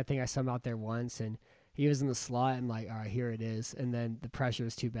 came from. I think I saw him out there once, and he was in the slot. I'm like, all right, here it is. And then the pressure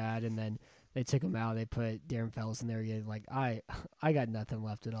was too bad, and then they took him out. They put Darren Fells in there again. Like, I got nothing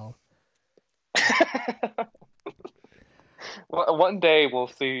left at all. Well, one day we'll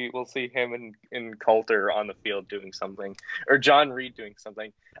see him in Coulter on the field doing something, or John Reed doing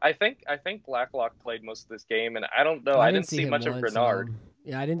something. I think Blacklock played most of this game, and I don't know. I didn't see much of Grenard.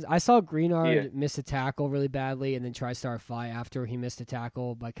 Yeah, I didn't. I saw Greenard miss a tackle really badly, and then try to start a fight after he missed a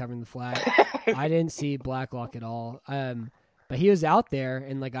tackle by covering the flag. I didn't see Blacklock at all. But he was out there,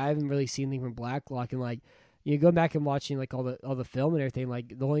 and like I haven't really seen anything from Blacklock, and like you go back and watching like all the film and everything.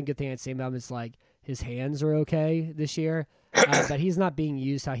 Like the only good thing I'd say about him is like his hands are okay this year. But he's not being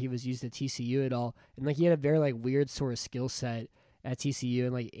used how he was used at TCU at all. And like he had a very like weird sort of skill set at TCU,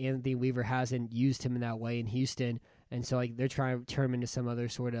 and like Anthony Weaver hasn't used him in that way in Houston. And so like they're trying to turn him into some other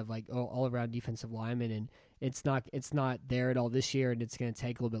sort of like all around defensive lineman, and it's not there at all this year, and it's going to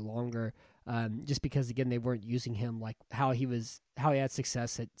take a little bit longer. Just because again they weren't using him like how he had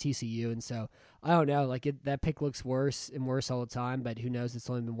success at TCU, and so I don't know. Like that pick looks worse and worse all the time, but who knows? It's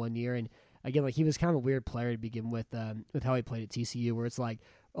only been 1 year, and again, like he was kind of a weird player to begin with how he played at TCU, where it's like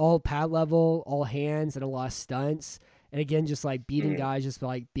all pad level, all hands, and a lot of stunts. And again, just like beating guys, just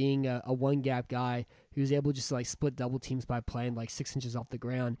like being a one gap guy who's able just to like split double teams by playing like 6 inches off the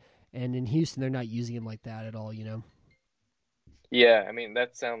ground. And in Houston, they're not using him like that at all, you know? Yeah, I mean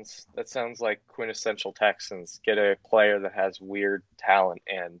that sounds like quintessential Texans. Get a player that has weird talent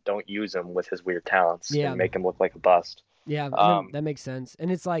and don't use him with his weird talents Yeah, and make him look like a bust. yeah, and Um, that makes sense.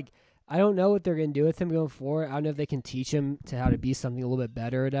 And it's like I don't know what they're gonna do with him going forward. I don't know if they can teach him to how to be something a little bit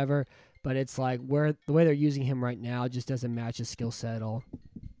better or whatever. But it's like where the way they're using him right now just doesn't match his skill set at all.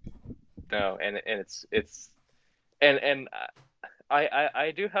 no, and it's and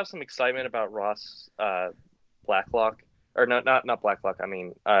I do have some excitement about Ross Blacklock, or not Blacklock. I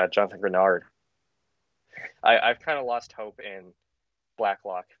mean Jonathan Grenard. I've kind of lost hope in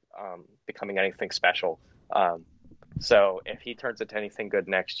Blacklock becoming anything special. Um, so if he turns into anything good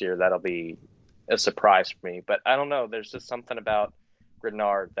next year, that'll be a surprise for me. But I don't know. There's just something about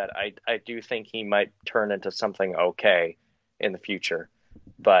Grenard that I do think he might turn into something okay in the future.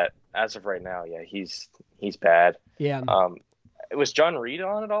 But as of right now, yeah, he's bad. Yeah. Um, was John Reed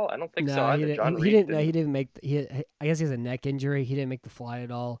on at all? I don't think so No, he either. John didn't. He Reed didn't. No, didn't. he didn't make. I guess he has a neck injury. He didn't make the fly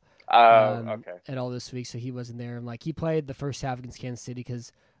Oh, okay. at all this week, so he wasn't there. And like he played the first half against Kansas City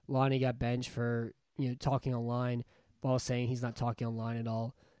because Lonnie got benched for talking online while saying he's not talking online at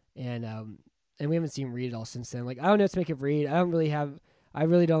all. And we haven't seen Reed at all since then. Like I don't know what to make of Reed. I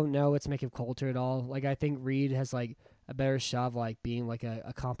really don't know what to make of Coulter at all. Like I think Reed has like a better shot of like being like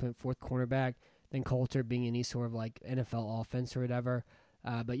a competent fourth cornerback than Coulter being any sort of like NFL offense or whatever.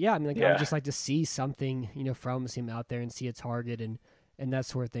 But yeah, I mean, like I would Yeah. just like to see something, from him out there and see a target and that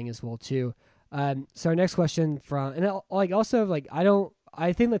sort of thing as well too. So our next question from also like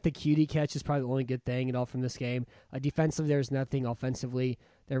I think that the QD catch is probably the only good thing at all from this game. Defensively, there's nothing. Offensively,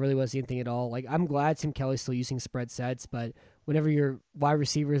 there really wasn't anything at all. Like I'm glad Tim Kelly's still using spread sets, but whenever your wide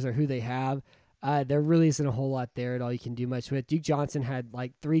receivers are who they have, there really isn't a whole lot there at all you can do much with. Duke Johnson had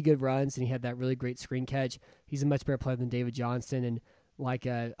like 3 good runs and he had that really great screen catch. He's a much better player than David Johnson, and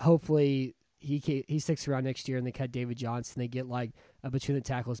hopefully he sticks around next year and they cut David Johnson. They get like a between the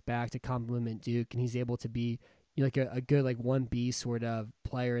tackles back to complement Duke, and he's able to be like a good like 1B sort of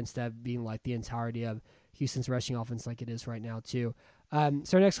player instead of being like the entirety of Houston's rushing offense like it is right now too. So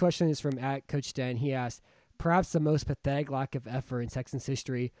our next question is from @Coach Den. He asked, perhaps the most pathetic lack of effort in Texans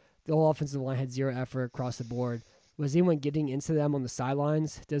history. The whole offensive line had 0 effort across the board. Was anyone getting into them on the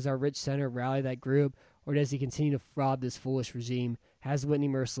sidelines? Does our rich center rally that group, or does he continue to rob this foolish regime? Has Whitney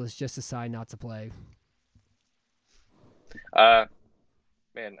Merciless just decided not to play? Uh,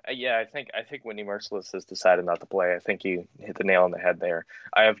 Man, yeah, I think Whitney Merciless has decided not to play. I think you hit the nail on the head there.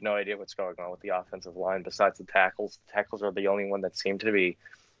 I have no idea what's going on with the offensive line besides the tackles. The tackles are the only one that seem to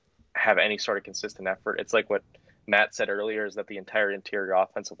have any sort of consistent effort. It's like what Matt said earlier, is that the entire interior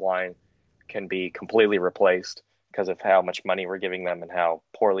offensive line can be completely replaced because of how much money we're giving them and how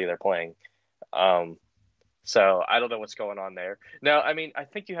poorly they're playing. Um, so I don't know what's going on there. Now, I mean, I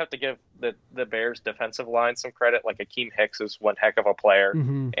think you have to give the Bears defensive line some credit. Like Akeem Hicks is one heck of a player,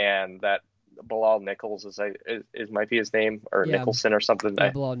 Mm-hmm. and that Bilal Nichols is might be his name, or Yeah. Nicholson or something.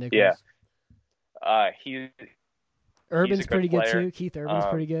 Bilal Nichols. Yeah, he's Urban's a good pretty good player. too. Keith Urban's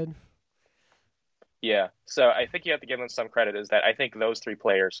pretty good. Yeah, so I think you have to give them some credit. Is that I think those 3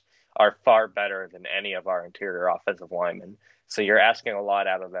 players are far better than any of our interior offensive linemen. So you're asking a lot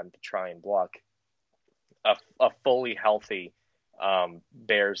out of them to try and block a fully healthy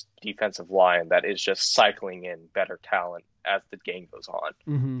Bears defensive line that is just cycling in better talent as the game goes on.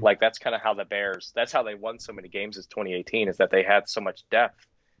 Mm-hmm. Like that's kind of how that's how they won so many games as 2018, is that they had so much depth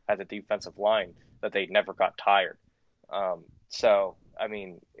at the defensive line that they never got tired. So, I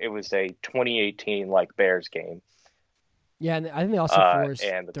mean, it was a 2018 like Bears game. Yeah, and I think they also forced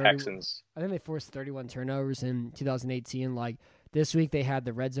and the 30 Texans. I think they forced 31 turnovers in 2018. Like this week, they had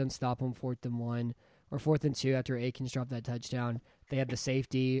the red zone stop on 4th and 1 or 4th and 2 after Akins dropped that touchdown. They had the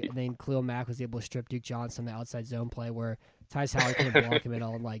safety, and then Khalil Mack was able to strip Duke Johnson on the outside zone play where Tyus Howard couldn't block him at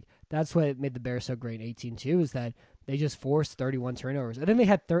all. And like that's what made the Bears so great in 18 too, is that they just forced 31 turnovers. I think they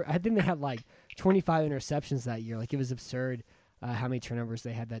had like 25 interceptions that year. Like it was absurd how many turnovers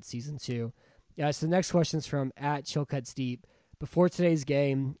they had that season too. Yeah. So the next question is from @ChillCutsDeep. Before today's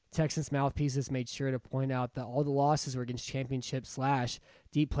game, Texans mouthpieces made sure to point out that all the losses were against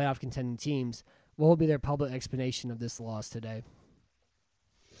championship/deep playoff contending teams. What will be their public explanation of this loss today?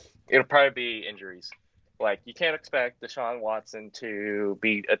 It'll probably be injuries. Like you can't expect Deshaun Watson to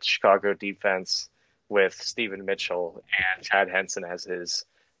beat a Chicago defense with Steven Mitchell and Chad Henson as his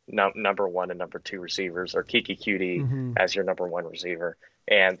number 1 and number 2 receivers, or Kiki QD as your number 1 receiver.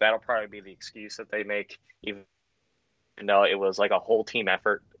 And that'll probably be the excuse that they make, even though it was like a whole team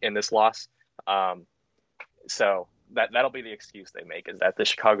effort in this loss. So that'll be the excuse they make, is that the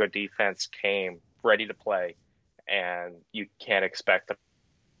Chicago defense came ready to play, and you can't expect the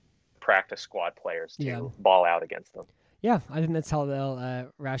practice squad players to ball out against them. Yeah, I think that's how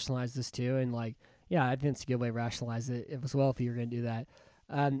they'll rationalize this too. And like, yeah, I think it's a good way to rationalize it as well if you're going to do that.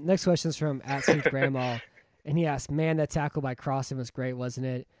 Next question is from @Smooth Grandma, and he asked, "Man, that tackle by Crossan was great, wasn't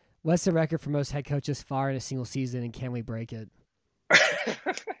it? What's the record for most head coaches fired in a single season, and can we break it?"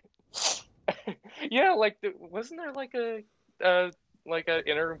 Yeah, like wasn't there like a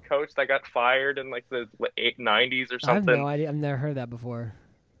interim coach that got fired in like the 90s or I have something? no idea. I've never heard that before.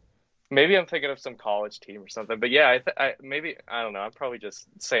 Maybe I'm thinking of some college team or something. But yeah, maybe I don't know. I'm probably just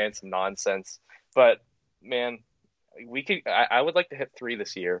saying some nonsense. But man, we could. I would like to hit 3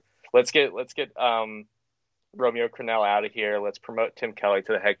 this year. Let's get Romeo Crennel out of here. Let's promote Tim Kelly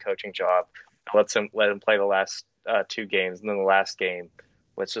to the head coaching job. Let him play the last 2 games, and then the last game,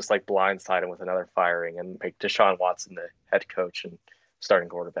 let's just like blindside him with another firing and make Deshaun Watson the head coach and starting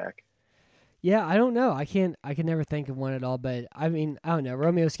quarterback. Yeah, I don't know. I can never think of one at all. But I mean, I don't know.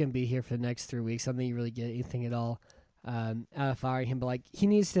 Romeo's gonna be here for the next 3 weeks. I don't think you really get anything at all out of firing him. But like, he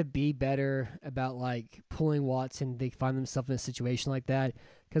needs to be better about like pulling Watson. They find themselves in a situation like that,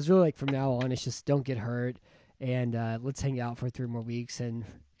 because really, like from now on, it's just don't get hurt and let's hang out for 3 more weeks and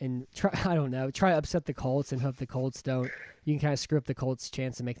try. I don't know. Try to upset the Colts and hope the Colts don't. You can kind of screw up the Colts'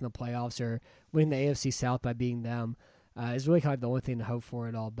 chance of making the playoffs or winning the AFC South by beating them. Is really kind of the only thing to hope for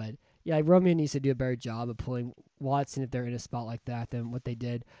at all. But yeah, Romeo needs to do a better job of pulling Watson if they're in a spot like that than what they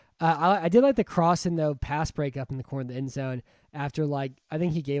did. I did like the Crossan, though, pass break up in the corner of the end zone after, like, I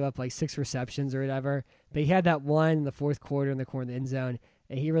think he gave up like 6 receptions or whatever. But he had that one in the fourth quarter in the corner of the end zone,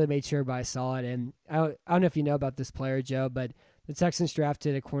 and he really made sure everybody saw it. And I don't know if you know about this player, Joe, but the Texans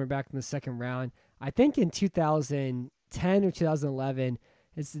drafted a cornerback in the second round, I think in 2010 or 2011.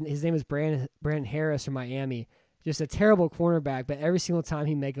 His name is Brandon Harris from Miami. Just a terrible cornerback, but every single time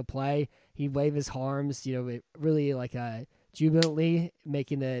he make a play, he'd wave his arms, really like jubilantly,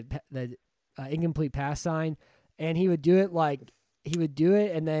 making the incomplete pass sign, and he would do it,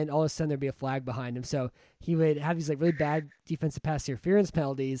 and then all of a sudden there'd be a flag behind him. So he would have these like really bad defensive pass interference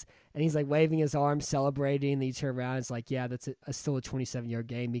penalties, and he's like waving his arms, celebrating. And you turn around, it's like, yeah, that's still a 27-yard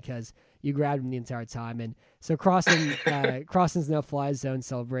game because you grabbed him the entire time. And so Crossan's no-fly zone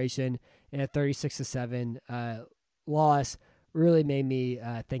celebration and a 36-7 loss really made me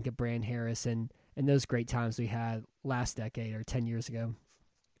think of Brandon Harris and those great times we had last decade or 10 years ago.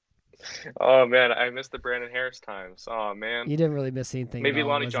 Oh man, I missed the Brandon Harris times. Oh man, you didn't really miss anything. Maybe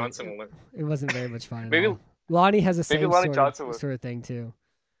Lonnie Johnson will. It wasn't very much fun. Maybe Lonnie has the same sort of thing too.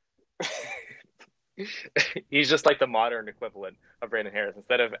 He's just like the modern equivalent of Brandon Harris.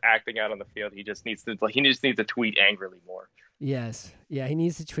 Instead of acting out on the field, he just needs to tweet angrily more. Yes, yeah, he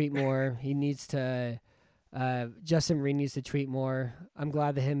needs to tweet more. He needs to. Justin Reed needs to tweet more. I'm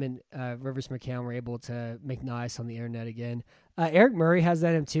glad that him and Rivers McCown were able to make nice on the internet again. Eric Murray has that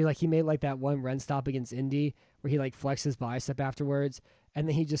in him too. Like he made like that one run stop against Indy where he like flexed his bicep afterwards, and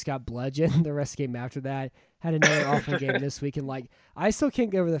then he just got bludgeoned the rest of the game after that. Had another awful game this week, and like I still can't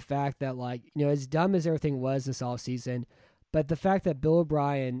get over the fact that like as dumb as everything was this offseason, but the fact that Bill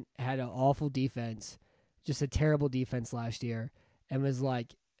O'Brien had an awful defense, just a terrible defense last year, and was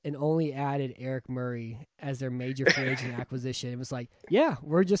like. And only added Eric Murray as their major free agent acquisition. It was like, yeah,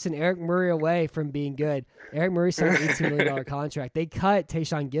 we're just an Eric Murray away from being good. Eric Murray signed an $18 million contract. They cut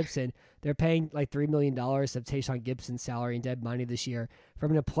Tayshaun Gibson. They're paying like $3 million of Tayshaun Gibson's salary and dead money this year for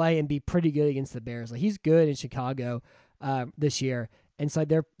him to play and be pretty good against the Bears. Like he's good in Chicago this year, and so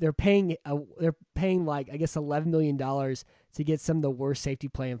they're paying like I guess $11 million to get some of the worst safety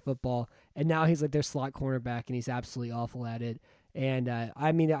play in football. And now he's like their slot cornerback, and he's absolutely awful at it. And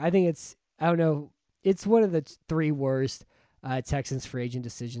I mean, I think it's one of the 3 worst Texans free agent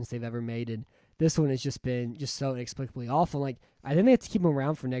decisions they've ever made, and this one has just been so inexplicably awful. Like I think they have to keep him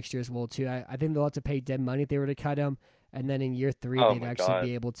around for next year as well too. I think they'll have to pay dead money if they were to cut him, and then in year 3 they'd actually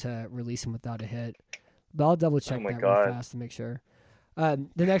be able to release him without a hit. But I'll double check that real fast to make sure. The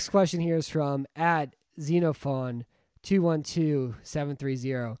next question here is from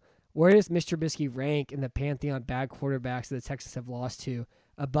 @Xenophon212730. Where does Mr. Trubisky rank in the pantheon bad quarterbacks that the Texans have lost to,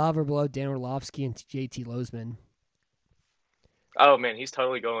 above or below Dan Orlovsky and JT Losman? Oh man, he's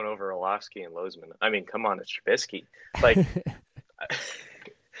totally going over Orlovsky and Losman. I mean, come on, it's Trubisky. Like,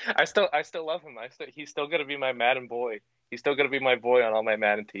 I still love him. He's still gonna be my Madden boy. He's still gonna be my boy on all my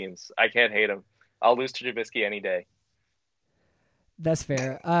Madden teams. I can't hate him. I'll lose to Trubisky any day. That's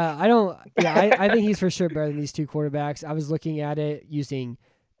fair. I think he's for sure better than these 2 quarterbacks. I was looking at it using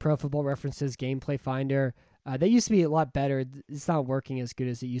Pro Football References Gameplay Finder. They used to be a lot better. It's not working as good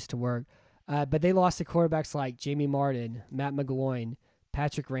as it used to work. But they lost to quarterbacks like Jamie Martin, Matt McGloin,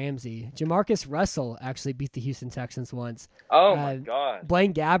 Patrick Ramsey. Jamarcus Russell actually beat the Houston Texans once. Oh my God.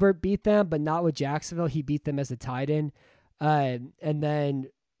 Blaine Gabbert beat them, but not with Jacksonville. He beat them as a tight end. And then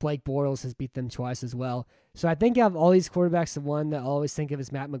Blake Bortles has beat them twice as well. So I think out of all these quarterbacks, the one that I always think of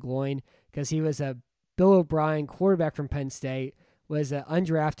is Matt McGloin, because he was a Bill O'Brien quarterback from Penn State, was an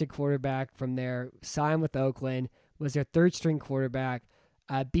undrafted quarterback from there, signed with Oakland, was their third string quarterback,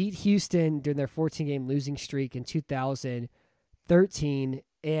 beat Houston during their 14-game losing streak in 2013,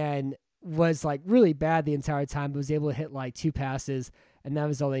 and was like really bad the entire time, but was able to hit like 2 passes, and that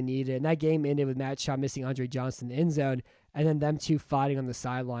was all they needed. And that game ended with Matt Shaw missing Andre Johnson in the end zone, and then them two fighting on the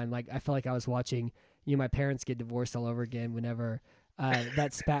sideline. Like, I felt like I was watching, my parents get divorced all over again whenever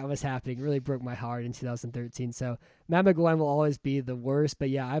that spat was happening. It really broke my heart in 2013. So Matt McGloin will always be the worst, but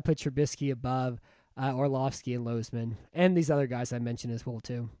yeah, I put Trubisky above Orlovsky and Lozman, and these other guys I mentioned as well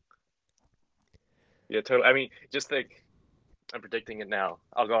too. Yeah, totally. I mean, just think, I'm predicting it now.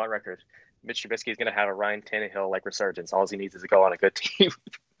 I'll go on record. Mitch Trubisky is going to have a Ryan Tannehill-like resurgence. All he needs is to go on a good team.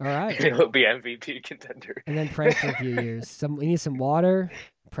 All right. And he'll be MVP contender. And then pray for a few years. We need some water,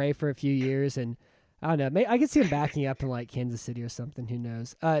 pray for a few years, and I don't know. I could see him backing up in like Kansas City or something. Who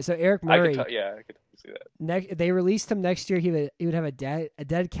knows? So Eric Murray. I could see that. They released him next year. He would have a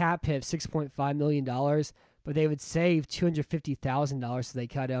dead cap hit of $6.5 million, but they would save $250,000 so they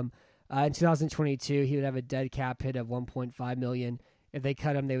cut him. In 2022, he would have a dead cap hit of $1.5 million. If they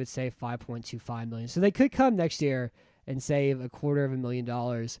cut him, they would save $5.25 million. So they could come next year and save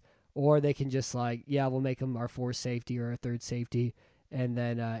 $250,000, or they can just we'll make him our fourth safety or our third safety, and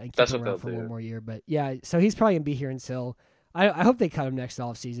then and keep him around for one more year. But yeah, so he's probably gonna be here until I hope they cut him next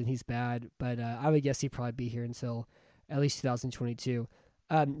offseason. He's bad, but I would guess he'd probably be here until at least 2022.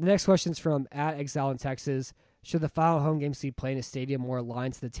 The next question is from @Exile in Texas. Should the final home games be played in a stadium more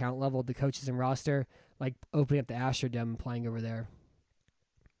aligned to the talent level of the coaches and roster, like opening up the Astrodome and playing over there?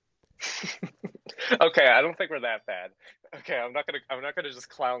 Okay, I don't think we're that bad. Okay, I'm not gonna just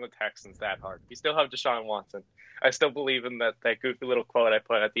clown the Texans that hard. We still have Deshaun Watson. I still believe in that goofy little quote I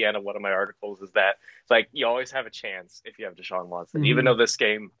put at the end of one of my articles is that it's like you always have a chance if you have Deshaun Watson. Mm-hmm. Even though this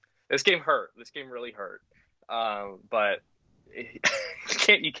game hurt. This game really hurt. But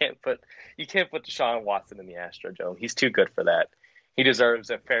you can't put Deshaun Watson in the Astrodome. He's too good for that. He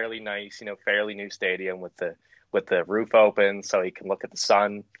deserves a fairly nice, fairly new stadium with the roof open so he can look at the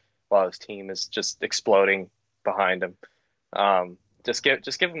sun while his team is just exploding behind him. Just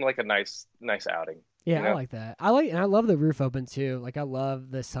give him like a nice outing. Yeah, I like that. And I love the roof open too. Like, I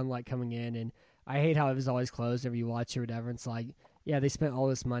love the sunlight coming in, and I hate how it was always closed whenever you watch it or whatever. It's like, yeah, they spent all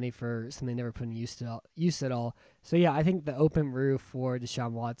this money for something they never put in use at all. So yeah, I think the open roof for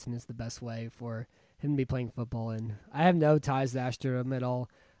Deshaun Watson is the best way for him to be playing football. And I have no ties to the Astrodome at all.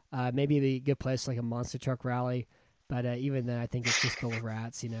 Maybe it'd be a good place like a monster truck rally. But even then, I think it's just full of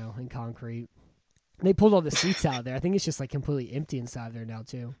rats, and concrete. They pulled all the seats out there. I think it's just like completely empty inside there now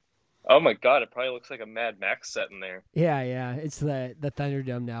too. Oh my God! It probably looks like a Mad Max set in there. Yeah. It's the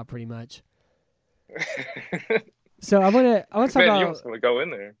Thunderdome now, pretty much. So I want to talk about. You almost want to go in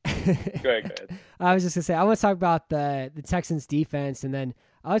there. Go ahead. I was just gonna say I want to talk about the Texans defense, and then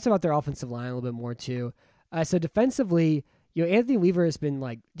I want to talk about their offensive line a little bit more too. So defensively, Anthony Weaver has been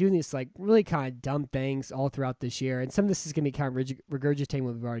like doing these like really kind of dumb things all throughout this year, and some of this is gonna be kind of regurgitating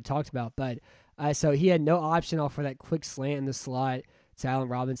what we've already talked about. But so he had no option off for that quick slant in the slot to Allen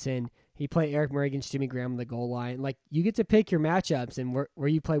Robinson. He played Eric Murray against Jimmy Graham on the goal line. Like, you get to pick your matchups and where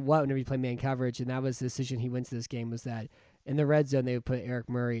you play what whenever you play man coverage, and that was the decision he went to this game, was that in the red zone they would put Eric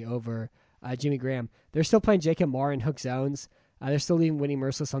Murray over Jimmy Graham. They're still playing Jacob Marr in hook zones. They're still leaving Whitney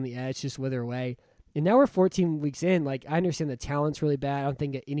Merciless on the edge, just wither away. And now we're 14 weeks in. Like, I understand the talent's really bad. I don't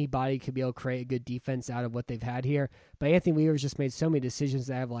think that anybody could be able to create a good defense out of what they've had here. But Anthony Weaver's just made so many decisions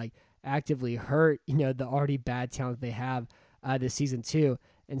that have like actively hurt, the already bad talent they have this season too.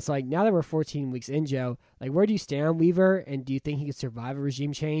 And so, like, now that we're 14 weeks in, Joe, like, where do you stand on Weaver? And do you think he could survive a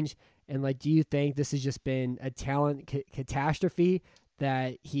regime change? And, like, do you think this has just been a talent catastrophe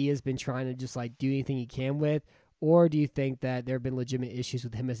that he has been trying to just, like, do anything he can with? Or do you think that there have been legitimate issues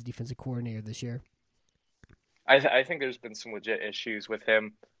with him as a defensive coordinator this year? I think there's been some legit issues with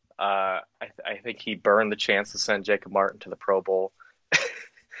him. I think he burned the chance to send Jacob Martin to the Pro Bowl.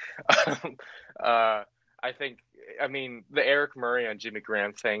 I mean, the Eric Murray on Jimmy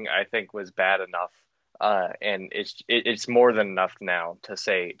Graham thing, I think, was bad enough, and it's more than enough now to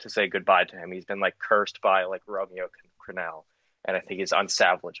say goodbye to him. He's been like cursed by like Romeo Crennel, and I think he's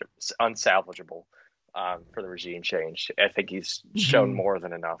unsalvageable for the regime change. I think he's shown more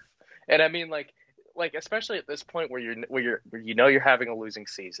than enough, and I mean, like especially at this point where you're having a losing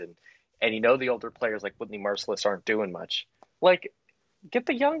season, and the older players like Whitney Merciless aren't doing much. Like, get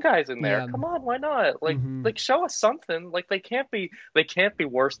the young guys in there. Yeah. Come on, why not? Hmm. Like show us something. Like they can't be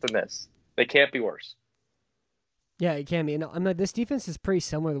worse than this. They can't be worse. Yeah, it can be. And I'm like, this defense is pretty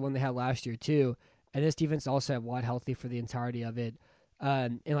similar to the one they had last year too. And this defense also had Watt healthy for the entirety of it.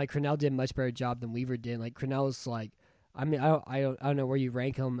 And like Crennel did a much better job than Weaver did. Like Crennel's like, I mean, I don't know where you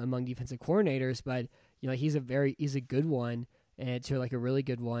rank him among defensive coordinators, but you know, he's a good one, and to like a really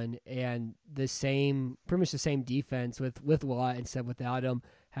good one. And pretty much the same defense with Watt instead of without him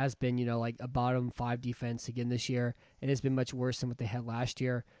has been, you know, like a bottom 5 defense again this year, and it's been much worse than what they had last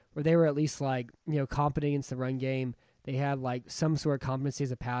year, where they were at least like, you know, competent against the run game. They had like some sort of competency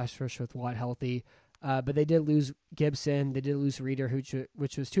as a pass rush with Watt healthy. But they did lose Gibson. They did lose Reader,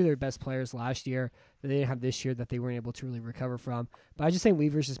 which was 2 of their best players last year that they didn't have this year that they weren't able to really recover from. But I just think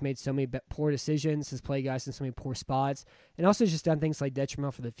Weaver's just made so many poor decisions, has played guys in so many poor spots, and also just done things like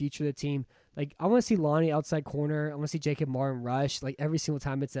detrimental for the future of the team. Like, I want to see Lonnie outside corner. I want to see Jacob Martin rush. Like, every single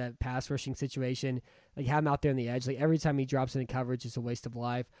time it's a pass rushing situation, like, have him out there on the edge. Like, every time he drops into coverage, it's a waste of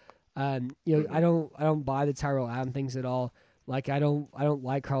life. You know, I don't buy the Tyrell Adam things at all. Like, I don't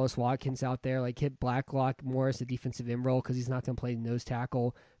like Carlos Watkins out there. Like, hit Blacklock more as a defensive end role because he's not going to play nose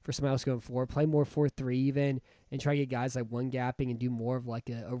tackle for somebody else going forward. Play more 4-3 even, and try to get guys like one gapping and do more of like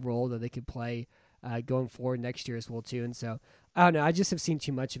a role that they could play going forward next year as well too. And so I don't know. I just have seen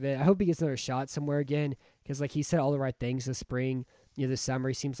too much of it. I hope he gets another shot somewhere again because like he said all the right things this spring. You know, this summer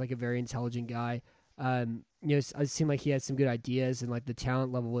he seems like a very intelligent guy. You know, it seemed like he had some good ideas, and like the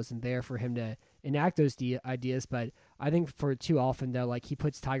talent level wasn't there for him to enact those ideas. But I think for too often though, like he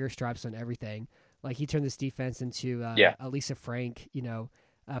puts tiger stripes on everything. Like he turned this defense into a Lisa Frank, you know,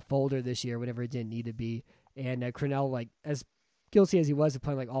 folder this year whenever it didn't need to be. And Crennel, like as guilty as he was of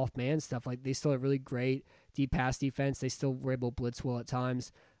playing like off man stuff, like they still had really great deep pass defense. They still were able to blitz well at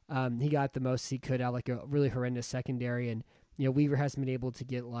times. He got the most he could out, like a really horrendous secondary, and you know Weaver hasn't been able to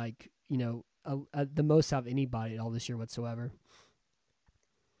get like, you know, the most out of anybody at all this year whatsoever.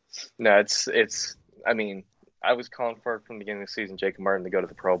 No, it's. I mean, I was calling for it from the beginning of the season, Jacob Martin to go to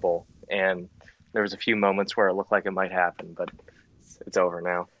the Pro Bowl, and there was a few moments where it looked like it might happen, but it's over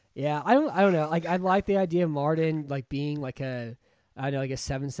now. Yeah, I don't know. Like I like the idea of Martin like being like a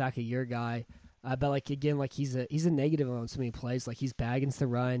 7-sack a year guy, but like again, like he's a negative on so many plays. Like he's bad against the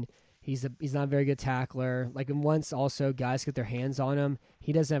run. He's not a very good tackler. Like, and once also guys get their hands on him,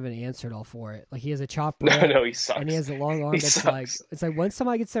 he doesn't have an answer at all for it. Like he has a chop rip, No, he sucks. and he has a long arm that's like, it's like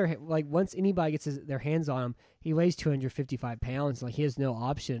once anybody gets their hands on him, he weighs 255 pounds. Like he has no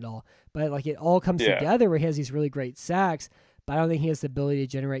option at all. But like it all comes together where he has these really great sacks, but I don't think he has the ability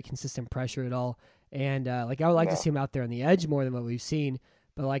to generate consistent pressure at all. And like I would like to see him out there on the edge more than what we've seen.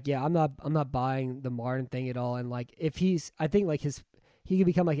 But like, yeah, I'm not buying the Martin thing at all. And like if I think like he could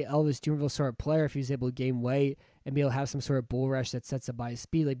become like an Elvis Dumervil sort of player if he's able to gain weight and be able to have some sort of bull rush that sets up by his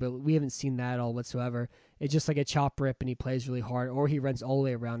speed. Like, but we haven't seen that at all whatsoever. It's just like a chop rip and he plays really hard, or he runs all the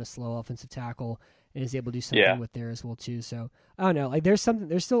way around a slow offensive tackle and is able to do something with there as well too. So I don't know. Like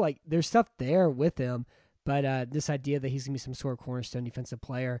there's stuff there with him, but this idea that he's gonna be some sort of cornerstone defensive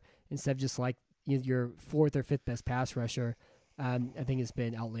player instead of just like your 4th or 5th best pass rusher, I think it's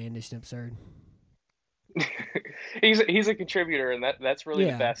been outlandish and absurd. he's a contributor, and that's really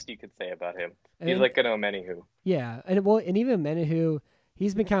the best you could say about him. He's like an Omenihu. Yeah, and even Omenihu,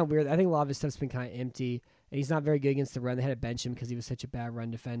 he's been kind of weird. I think a lot of his stuff's been kind of empty, and he's not very good against the run. They had to bench him because he was such a bad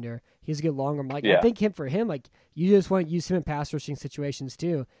run defender. He's a good long arm. Like I think for him, like you just want to use him in pass rushing situations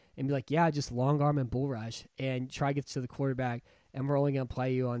too, and be like, yeah, just long arm and bull rush, and try to get to the quarterback, and we're only gonna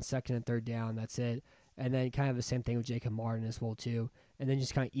play you on 2nd and 3rd down. That's it. And then kind of the same thing with Jacob Martin as well too. And then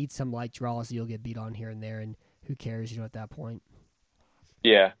just kind of eat some light draws that you'll get beat on here and there, and who cares, at that point.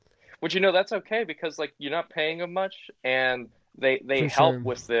 Yeah. Which, that's okay because, like, you're not paying them much, and they help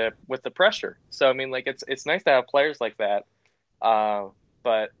with the pressure. So, I mean, like, it's nice to have players like that.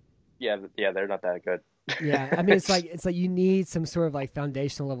 But, yeah, they're not that good. Yeah, I mean, it's like you need some sort of, like,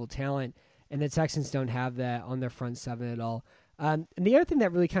 foundational level talent, and the Texans don't have that on their front 7 at all. And the other thing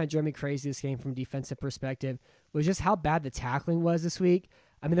that really kind of drove me crazy this game from a defensive perspective was just how bad the tackling was this week.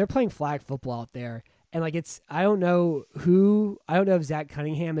 I mean, they're playing flag football out there, and like I don't know if Zach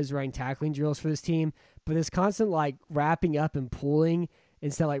Cunningham is running tackling drills for this team, but this constant like wrapping up and pulling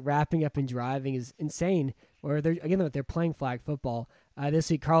instead of like wrapping up and driving is insane. Or they're playing flag football. This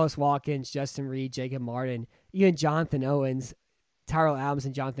week, Carlos Watkins, Justin Reed, Jacob Martin, even Jonathan Owens, Tyrell Adams,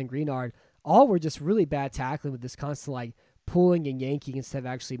 and Jonathan Greenard all were just really bad tackling with this constant like pulling and yanking instead of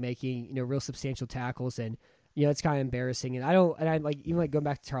actually making real substantial tackles. And it's kind of embarrassing. And I like even like going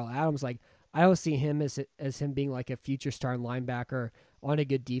back to Tyrell Adams, like I don't see him as him being like a future starting linebacker on a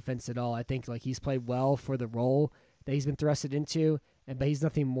good defense at all. I think like he's played well for the role, that he's been thrusted into, but he's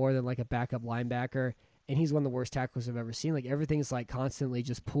nothing more than like a backup linebacker. And he's one of the worst tackles I've ever seen. Like everything's like constantly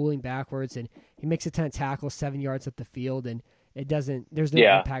just pulling backwards, and he makes a ton of tackles 7 yards up the field, and there's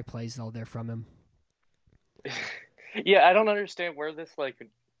no impact plays all there from him. Yeah, I don't understand where this like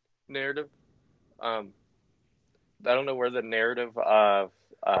narrative. I don't know where the narrative of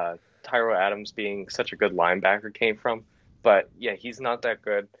Tyro Adams being such a good linebacker came from, but yeah, he's not that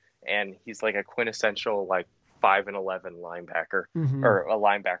good, and he's like a quintessential like 5-11 linebacker, or a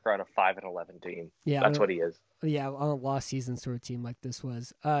linebacker on a 5-11 team. Yeah, that's what he is. Yeah, on a lost season sort of team like this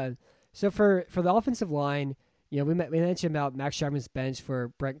was. So for the offensive line, we mentioned about Max Sharman's bench for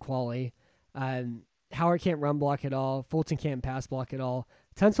Brent Qualley. Howard can't run block at all. Fulton can't pass block at all.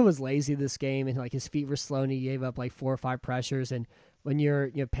 Tunsil was lazy this game, and like his feet were slow, and he gave up like 4 or 5 pressures. And when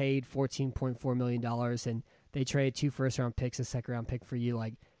you're paid $14.4 million, and they trade 2 first-round picks, a second-round pick for you,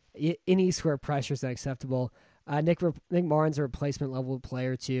 like any square pressure is unacceptable. Nick Martin's a replacement level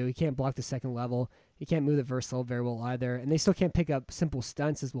player too. He can't block the second level. He can't move the first level very well either, and they still can't pick up simple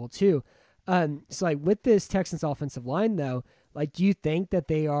stunts as well too. So like with this Texans offensive line though, like do you think that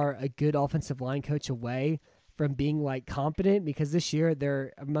they are a good offensive line coach away from being like competent? Because this year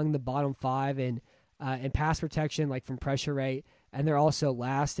they're among the bottom 5 in pass protection, like from pressure rate, and they're also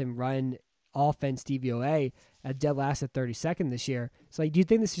last in run offense DVOA, dead last at 32nd this year. So like, do you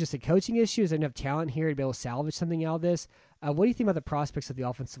think this is just a coaching issue? Is there enough talent here to be able to salvage something out of this? What do you think about the prospects of the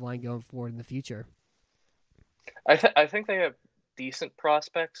offensive line going forward in the future? I think they have decent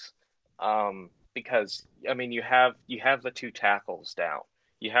prospects, because I mean you have the 2 tackles down.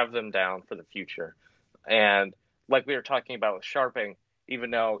 You have them down for the future, and like we were talking about with Sharping,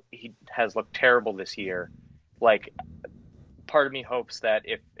 even though he has looked terrible this year, like part of me hopes that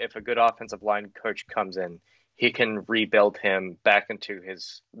if a good offensive line coach comes in, he can rebuild him back into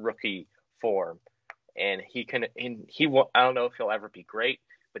his rookie form, and he won't, I don't know if he'll ever be great,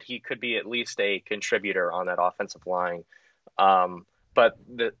 but he could be at least a contributor on that offensive line. But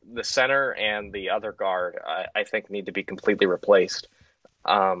the center and the other guard, I think, need to be completely replaced.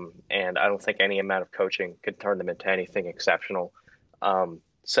 And I don't think any amount of coaching could turn them into anything exceptional.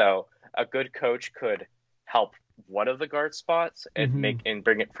 So a good coach could help one of the guard spots and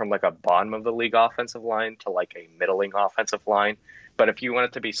bring it from like a bottom of the league offensive line to like a middling offensive line. But if you want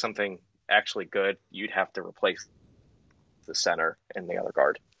it to be something actually good, you'd have to replace the center and the other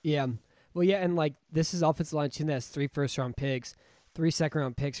guard. Yeah. Well, yeah, and like this is offensive line team that has 3 first-round picks, 3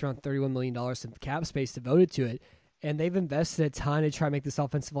 second-round picks, around $31 million of cap space devoted to it, and they've invested a ton to try to make this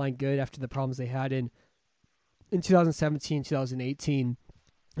offensive line good after the problems they had in 2017, 2018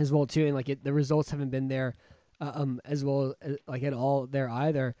 as well too, and like the results haven't been there as well like at all there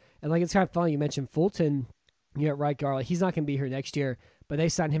either. And like it's kind of funny you mentioned Fulton, at right guard. Like, he's not going to be here next year, but they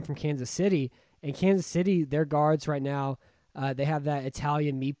signed him from Kansas City, and Kansas City, their guards right now. They have that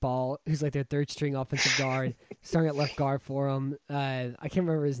Italian meatball who's like their 3rd string offensive guard, starting at left guard for them. I can't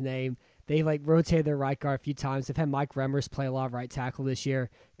remember his name. They like rotated their right guard a few times. They've had Mike Remmers play a lot of right tackle this year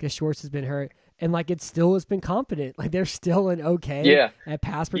because Schwartz has been hurt, and like it still has been competent. Like they're still at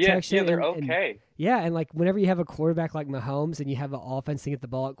pass protection. Yeah, they're okay. And like whenever you have a quarterback like Mahomes and you have an offense to get the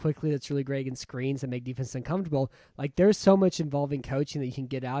ball out quickly, that's really great against screens and make defense uncomfortable. Like there's so much involving coaching that you can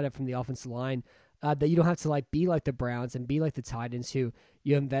get out of from the offensive line. That you don't have to like be like the Browns and be like the Titans who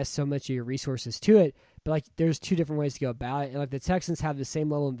you invest so much of your resources to it. But like there's 2 different ways to go about it. And like the Texans have the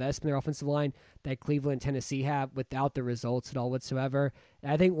same level of investment in their offensive line that Cleveland and Tennessee have without the results at all whatsoever.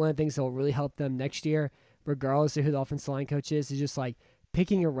 And I think one of the things that will really help them next year, regardless of who the offensive line coach is just like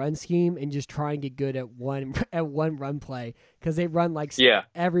picking a run scheme and just try and get good at one run play, because they run like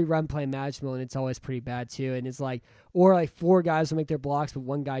every run play imaginable, and it's always pretty bad too. And it's like, or like 4 guys will make their blocks, but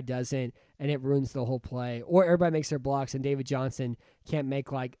 1 guy doesn't, and it ruins the whole play. Or everybody makes their blocks, and David Johnson can't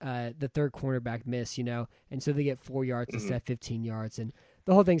make like the 3rd cornerback miss, and so they get 4 yards instead of 15 yards, and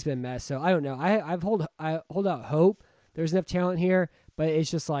the whole thing's been a mess. So I don't know. I hold out hope. There's enough talent here, but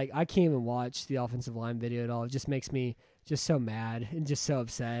it's just like I can't even watch the offensive line video at all. It just makes me just so mad and just so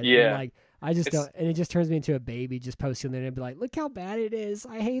upset. Yeah. And like I just don't, and it just turns me into a baby just posting there and be like, look how bad it is.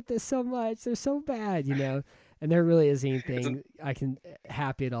 I hate this so much. They're so bad, and there really isn't anything I can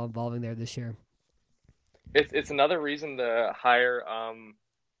happy at all involving there this year. It's another reason to hire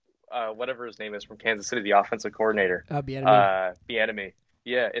whatever his name is from Kansas City, the offensive coordinator. Bieniemy.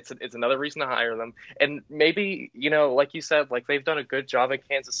 Yeah, it's another reason to hire them. And maybe, like you said, like they've done a good job at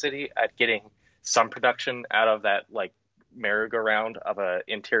Kansas City at getting some production out of that like merry-go-round of a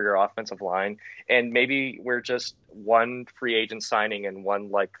interior offensive line, and maybe we're just 1 free agent signing and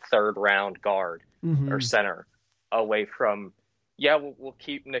 1 like 3rd round guard or center away from yeah, we'll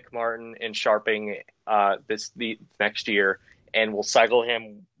keep Nick Martin and Sharping the next year, and we'll cycle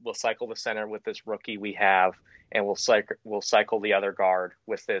him. We'll cycle the center with this rookie we have, and we'll cycle the other guard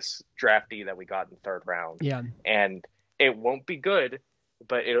with this draftee that we got in the third round. Yeah. And it won't be good,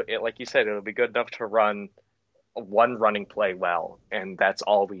 but it like you said, it'll be good enough to run one running play well, and that's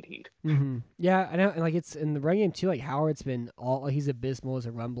all we need. Mm-hmm. Yeah, I know. And like it's in the run game too. Like Howard's been he's abysmal as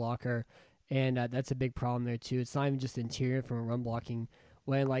a run blocker, and that's a big problem there too. It's not even just interior from a run blocking.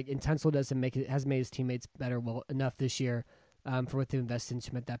 When like Intensill hasn't made his teammates better enough this year for what to invest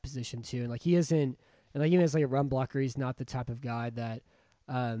into him at that position too. And like he isn't, and like even as like a run blocker, he's not the type of guy that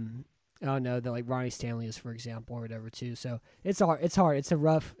I don't know that like Ronnie Stanley is, for example, or whatever too. So it's hard. It's a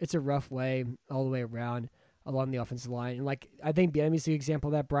rough way all the way around along the offensive line. And like I think Bieniemy's a good example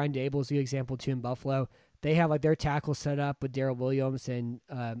of that. Brian Dable's a good example too in Buffalo. They have like their tackle set up with Darrell Williams and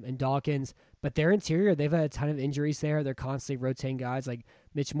Dawkins, but their interior, they've had a ton of injuries there. They're constantly rotating guys. Like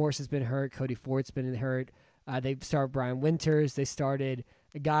Mitch Morse has been hurt, Cody Fort's been hurt. They've started Brian Winters. They started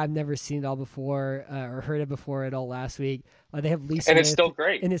a guy I've never seen at all before or heard of before at all last week. They have Lee Smith. And it's still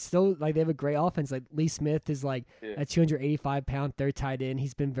great. And it's still like they have a great offense. Like Lee Smith is like a 285-pound third tight end.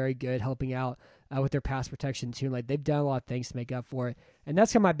 He's been very good helping out with their pass protection too. Like they've done a lot of things to make up for it. And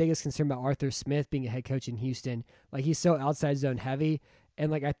that's kind of my biggest concern about Arthur Smith being a head coach in Houston. Like he's so outside zone heavy.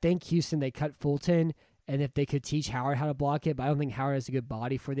 And like I think Houston, they cut Fulton, and if they could teach Howard how to block it, but I don't think Howard has a good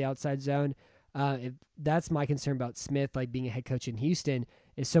body for the outside zone. That's my concern about Smith, like being a head coach in Houston,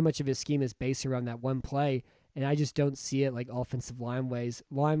 is so much of his scheme is based around that one play, and I just don't see it like offensive line-wise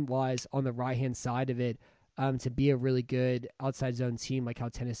on the right-hand side of it to be a really good outside zone team like how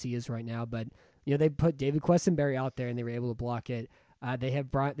Tennessee is right now. But they put David Quessenberry out there and they were able to block it.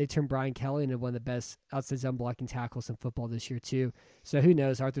 They turned Brian Kelly into one of the best outside zone blocking tackles in football this year too. So who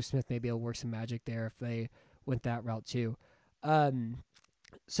knows? Arthur Smith may be able to work some magic there if they went that route too.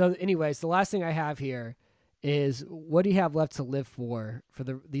 So anyways, the last thing I have here is, what do you have left to live for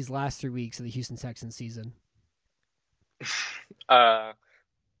these last 3 weeks of the Houston Texans season? I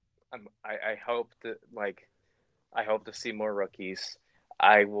hope to see more rookies.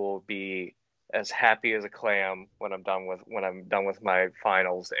 I will be as happy as a clam when I'm done with my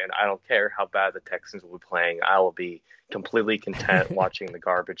finals, and I don't care how bad the Texans will be playing. I will be completely content watching the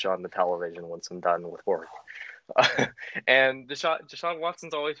garbage on the television once I'm done with work. And Deshaun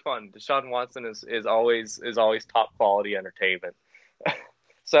Watson's always fun. Deshaun Watson is always top quality entertainment.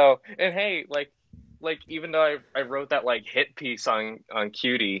 So, and hey, like even though I wrote that like hit piece on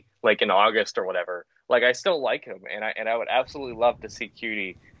Cutie like in August or whatever, like I still like him, and I would absolutely love to see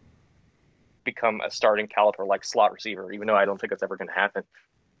Cutie become a starting caliber like slot receiver, even though I don't think it's ever going to happen.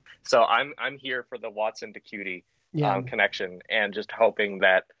 So I'm here for the Watson to Cutie connection, and just hoping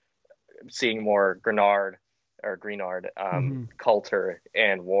that seeing more Greenard, Coulter,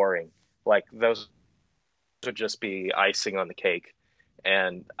 and Waring, like those would just be icing on the cake,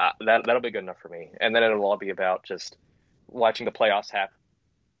 and that'll be good enough for me. And then it'll all be about just watching the playoffs happen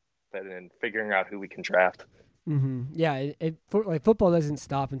and figuring out who we can draft. Mm-hmm. Yeah, football doesn't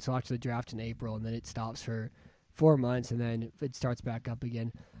stop until actually the draft in April, and then it stops for 4 months, and then it starts back up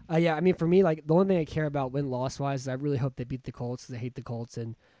again. Yeah, I mean, for me, like the only thing I care about win-loss wise is I really hope they beat the Colts, because I hate the Colts,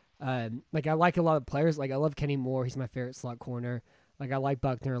 and like I like a lot of players. Like I love Kenny Moore; he's my favorite slot corner. Like I like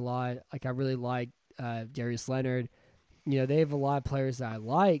Buckner a lot. Like I really like Darius Leonard. They have a lot of players that I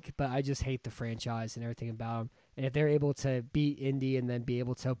like, but I just hate the franchise and everything about them. And if they're able to beat Indy and then be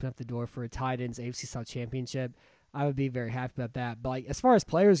able to open up the door for a tight ends AFC South championship, I would be very happy about that. But like as far as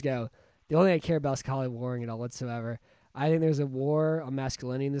players go, the only thing I care about is Kahale Warring at all whatsoever. I think there's a war on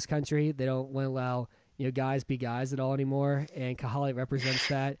masculinity in this country. They don't want to allow guys be guys at all anymore, and Kahale represents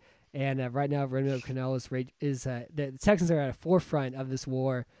that. And right now, Romeo Crennel is the Texans are at a forefront of this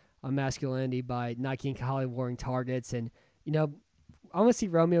war on masculinity by not getting Kahale Warring targets. And I want to see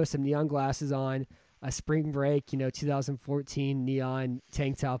Romeo with some neon glasses on, a spring break, 2014 neon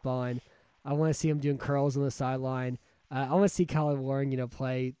tank top on. I want to see him doing curls on the sideline. I want to see Kahale Warring,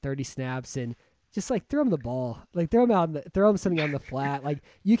 play 30 snaps and just like throw him the ball, like throw him something on the flat. Like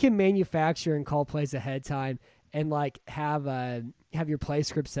you can manufacture and call plays ahead of time, and like have your play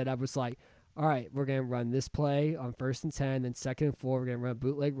script set up. It's like, all right, we're gonna run this play on 1st and 10, then 2nd and 4, we're gonna run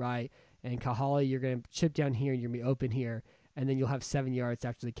bootleg right, and Kahale, you're gonna chip down here, and you're gonna be open here, and then you'll have 7 yards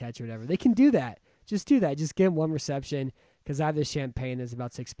after the catch or whatever. They can do that. Just do that. Just get him one reception, because I have this champagne that's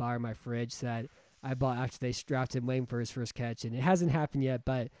about to expire in my fridge that I bought after they drafted him, waiting for his first catch, and it hasn't happened yet,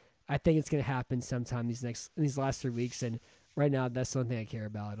 but I think it's going to happen sometime these last 3 weeks, and right now that's the only thing I care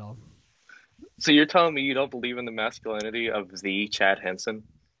about at all. So you're telling me you don't believe in the masculinity of the Chad Henson?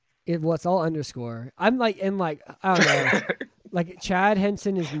 It's all underscore. I'm like, and like, I don't know. like Chad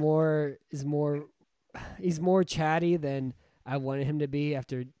Henson is more he's more chatty than I wanted him to be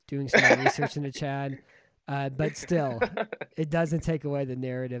after doing some more research into Chad. But still, it doesn't take away the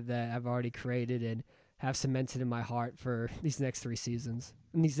narrative that I've already created and have cemented in my heart for these next 3 seasons.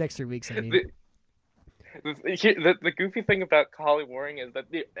 And these next 3 weeks, I mean. The goofy thing about Kahale Warring is that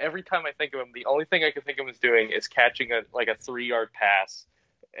every time I think of him, the only thing I can think of him as doing is catching a 3-yard pass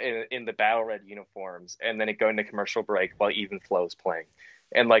in the Battle Red uniforms, and then it going to commercial break while Even Flow's playing,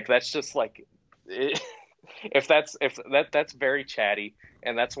 and like that's just like, if that's very chatty,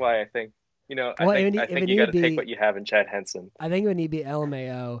 and that's why I think I think you got to take what you have in Chad Henson. I think it would need to be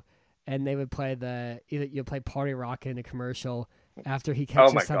LMAO, and they would play you'll play Party Rocket in a commercial after he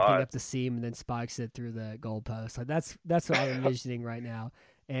catches something up the seam and then spikes it through the goalpost. Like that's what I'm envisioning right now.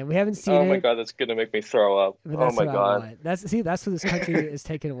 And we haven't seen it. Oh my God, that's gonna make me throw up. Oh my God. That's what this country is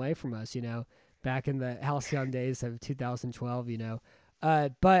taking away from us, back in the halcyon days of 2012,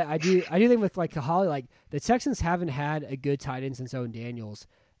 But I do think with like Kahale, like the Texans haven't had a good tight end since Owen Daniels.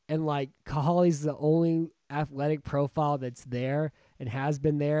 And like Kahale's the only athletic profile that's there and has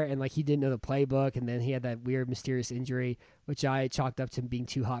been there, and like he didn't know the playbook, and then he had that weird mysterious injury, which I chalked up to him being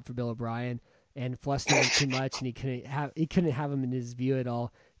too hot for Bill O'Brien and flustered him too much, and he couldn't have him in his view at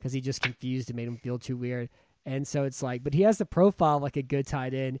all because he just confused and made him feel too weird. And so it's like, but he has the profile of like a good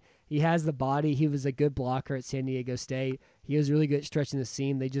tight end. He has the body. He was a good blocker at San Diego State. He was really good at stretching the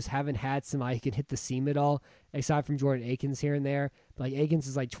seam. They just haven't had somebody who can hit the seam at all, aside from Jordan Akins here and there. But like Akins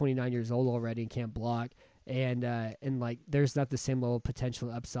is like 29 years old already and can't block. And like there's not the same level of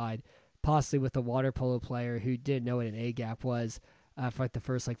potential upside, possibly with a water polo player who didn't know what an A gap was for like the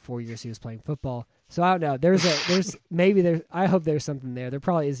first like 4 years he was playing football. So I don't know. I hope there's something there. There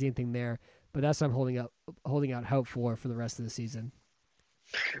probably isn't anything there, but that's what I'm holding out hope for the rest of the season.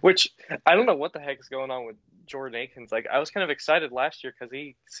 Which I don't know what the heck is going on with Jordan Akins. Like I was kind of excited last year because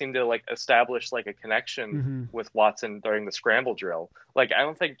he seemed to like establish like a connection with Watson during the scramble drill. Like I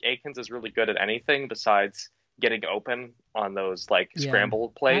don't think Akins is really good at anything besides getting open on those like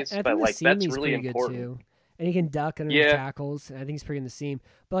scramble plays. I but like that's really important. Too. And he can duck under the tackles. And I think he's pretty in the seam.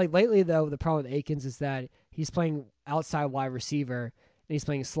 But like lately though, the problem with Akins is that he's playing outside wide receiver and he's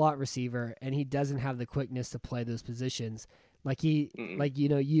playing slot receiver, and he doesn't have the quickness to play those positions. Like he's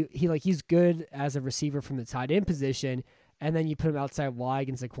good as a receiver from the tight end position, and then you put him outside wide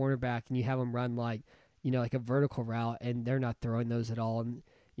against a cornerback, and you have him run like a vertical route, and they're not throwing those at all. And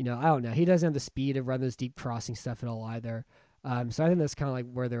I don't know, he doesn't have the speed to run those deep crossing stuff at all either. So I think that's kind of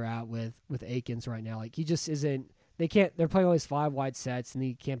like where they're at with Akins right now. Like he just isn't. They're playing all these 5 wide sets, and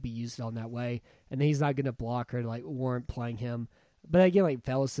he can't be used on that way. And then he's not going to block or like warrant playing him. But again, like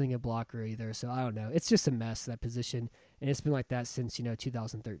Fellas isn't a blocker either. So I don't know. It's just a mess, that position. And it's been like that since,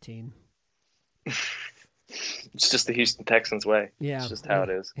 2013. It's just the Houston Texans way. Yeah. It's just how it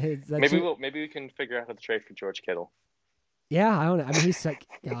is. Maybe we can figure out how to trade for George Kittle. Yeah, I don't know. I mean, he's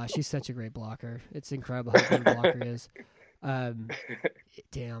such a great blocker. It's incredible how good a blocker he is.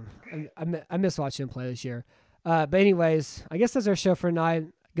 Damn. I miss watching him play this year. But anyways, I guess that's our show for tonight.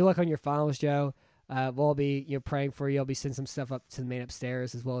 Good luck on your finals, Joe. We'll be praying for you. I'll be sending some stuff up to the man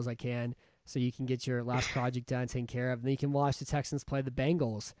upstairs as well as I can, so you can get your last project done, taken care of. And then you can watch the Texans play the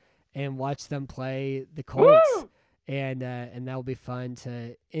Bengals and watch them play the Colts. Woo! And that will be fun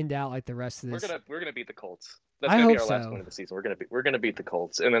to end out like the rest of this. We're gonna beat the Colts. That's gonna be our last win of the season. We're gonna beat the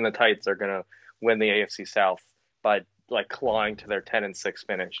Colts, and then the Titans are gonna win the AFC South by like clawing to their 10-6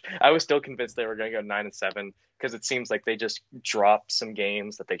 finish. I was still convinced they were gonna go 9-7 because it seems like they just dropped some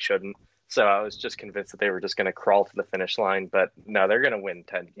games that they shouldn't. So I was just convinced that they were just going to crawl to the finish line, but no, they're going to win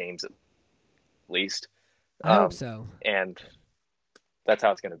 10 games at least. I hope so. And that's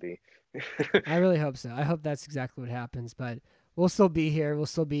how it's going to be. I really hope so. I hope that's exactly what happens, but we'll still be here. We'll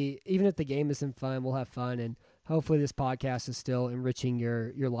still be, even if the game isn't fun, we'll have fun. And hopefully this podcast is still enriching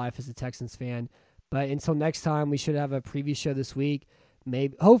your life as a Texans fan. But until next time, we should have a preview show this week,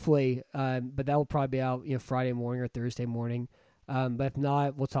 hopefully, but that will probably be out Friday morning or Thursday morning. But if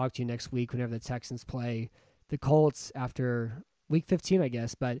not, we'll talk to you next week whenever the Texans play the Colts after Week 15, I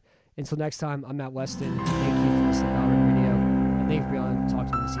guess. But until next time, I'm Matt Weston. Thank you for listening to Battle Red Radio. And thank you for being on Talk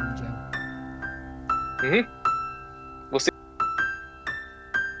to Me this evening, Joe. We'll see.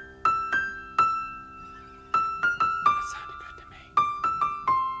 That sounded good to me.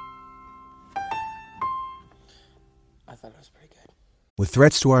 I thought it was pretty good. With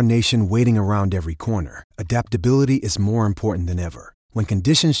threats to our nation waiting around every corner, adaptability is more important than ever. When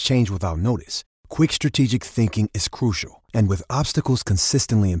conditions change without notice, quick strategic thinking is crucial. And with obstacles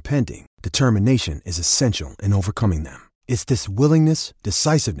consistently impending, determination is essential in overcoming them. It's this willingness,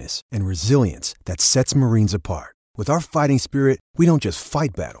 decisiveness, and resilience that sets Marines apart. With our fighting spirit, we don't just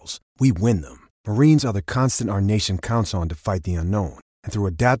fight battles, we win them. Marines are the constant our nation counts on to fight the unknown. And through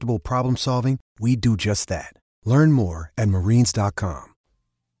adaptable problem solving, we do just that. Learn more at marines.com.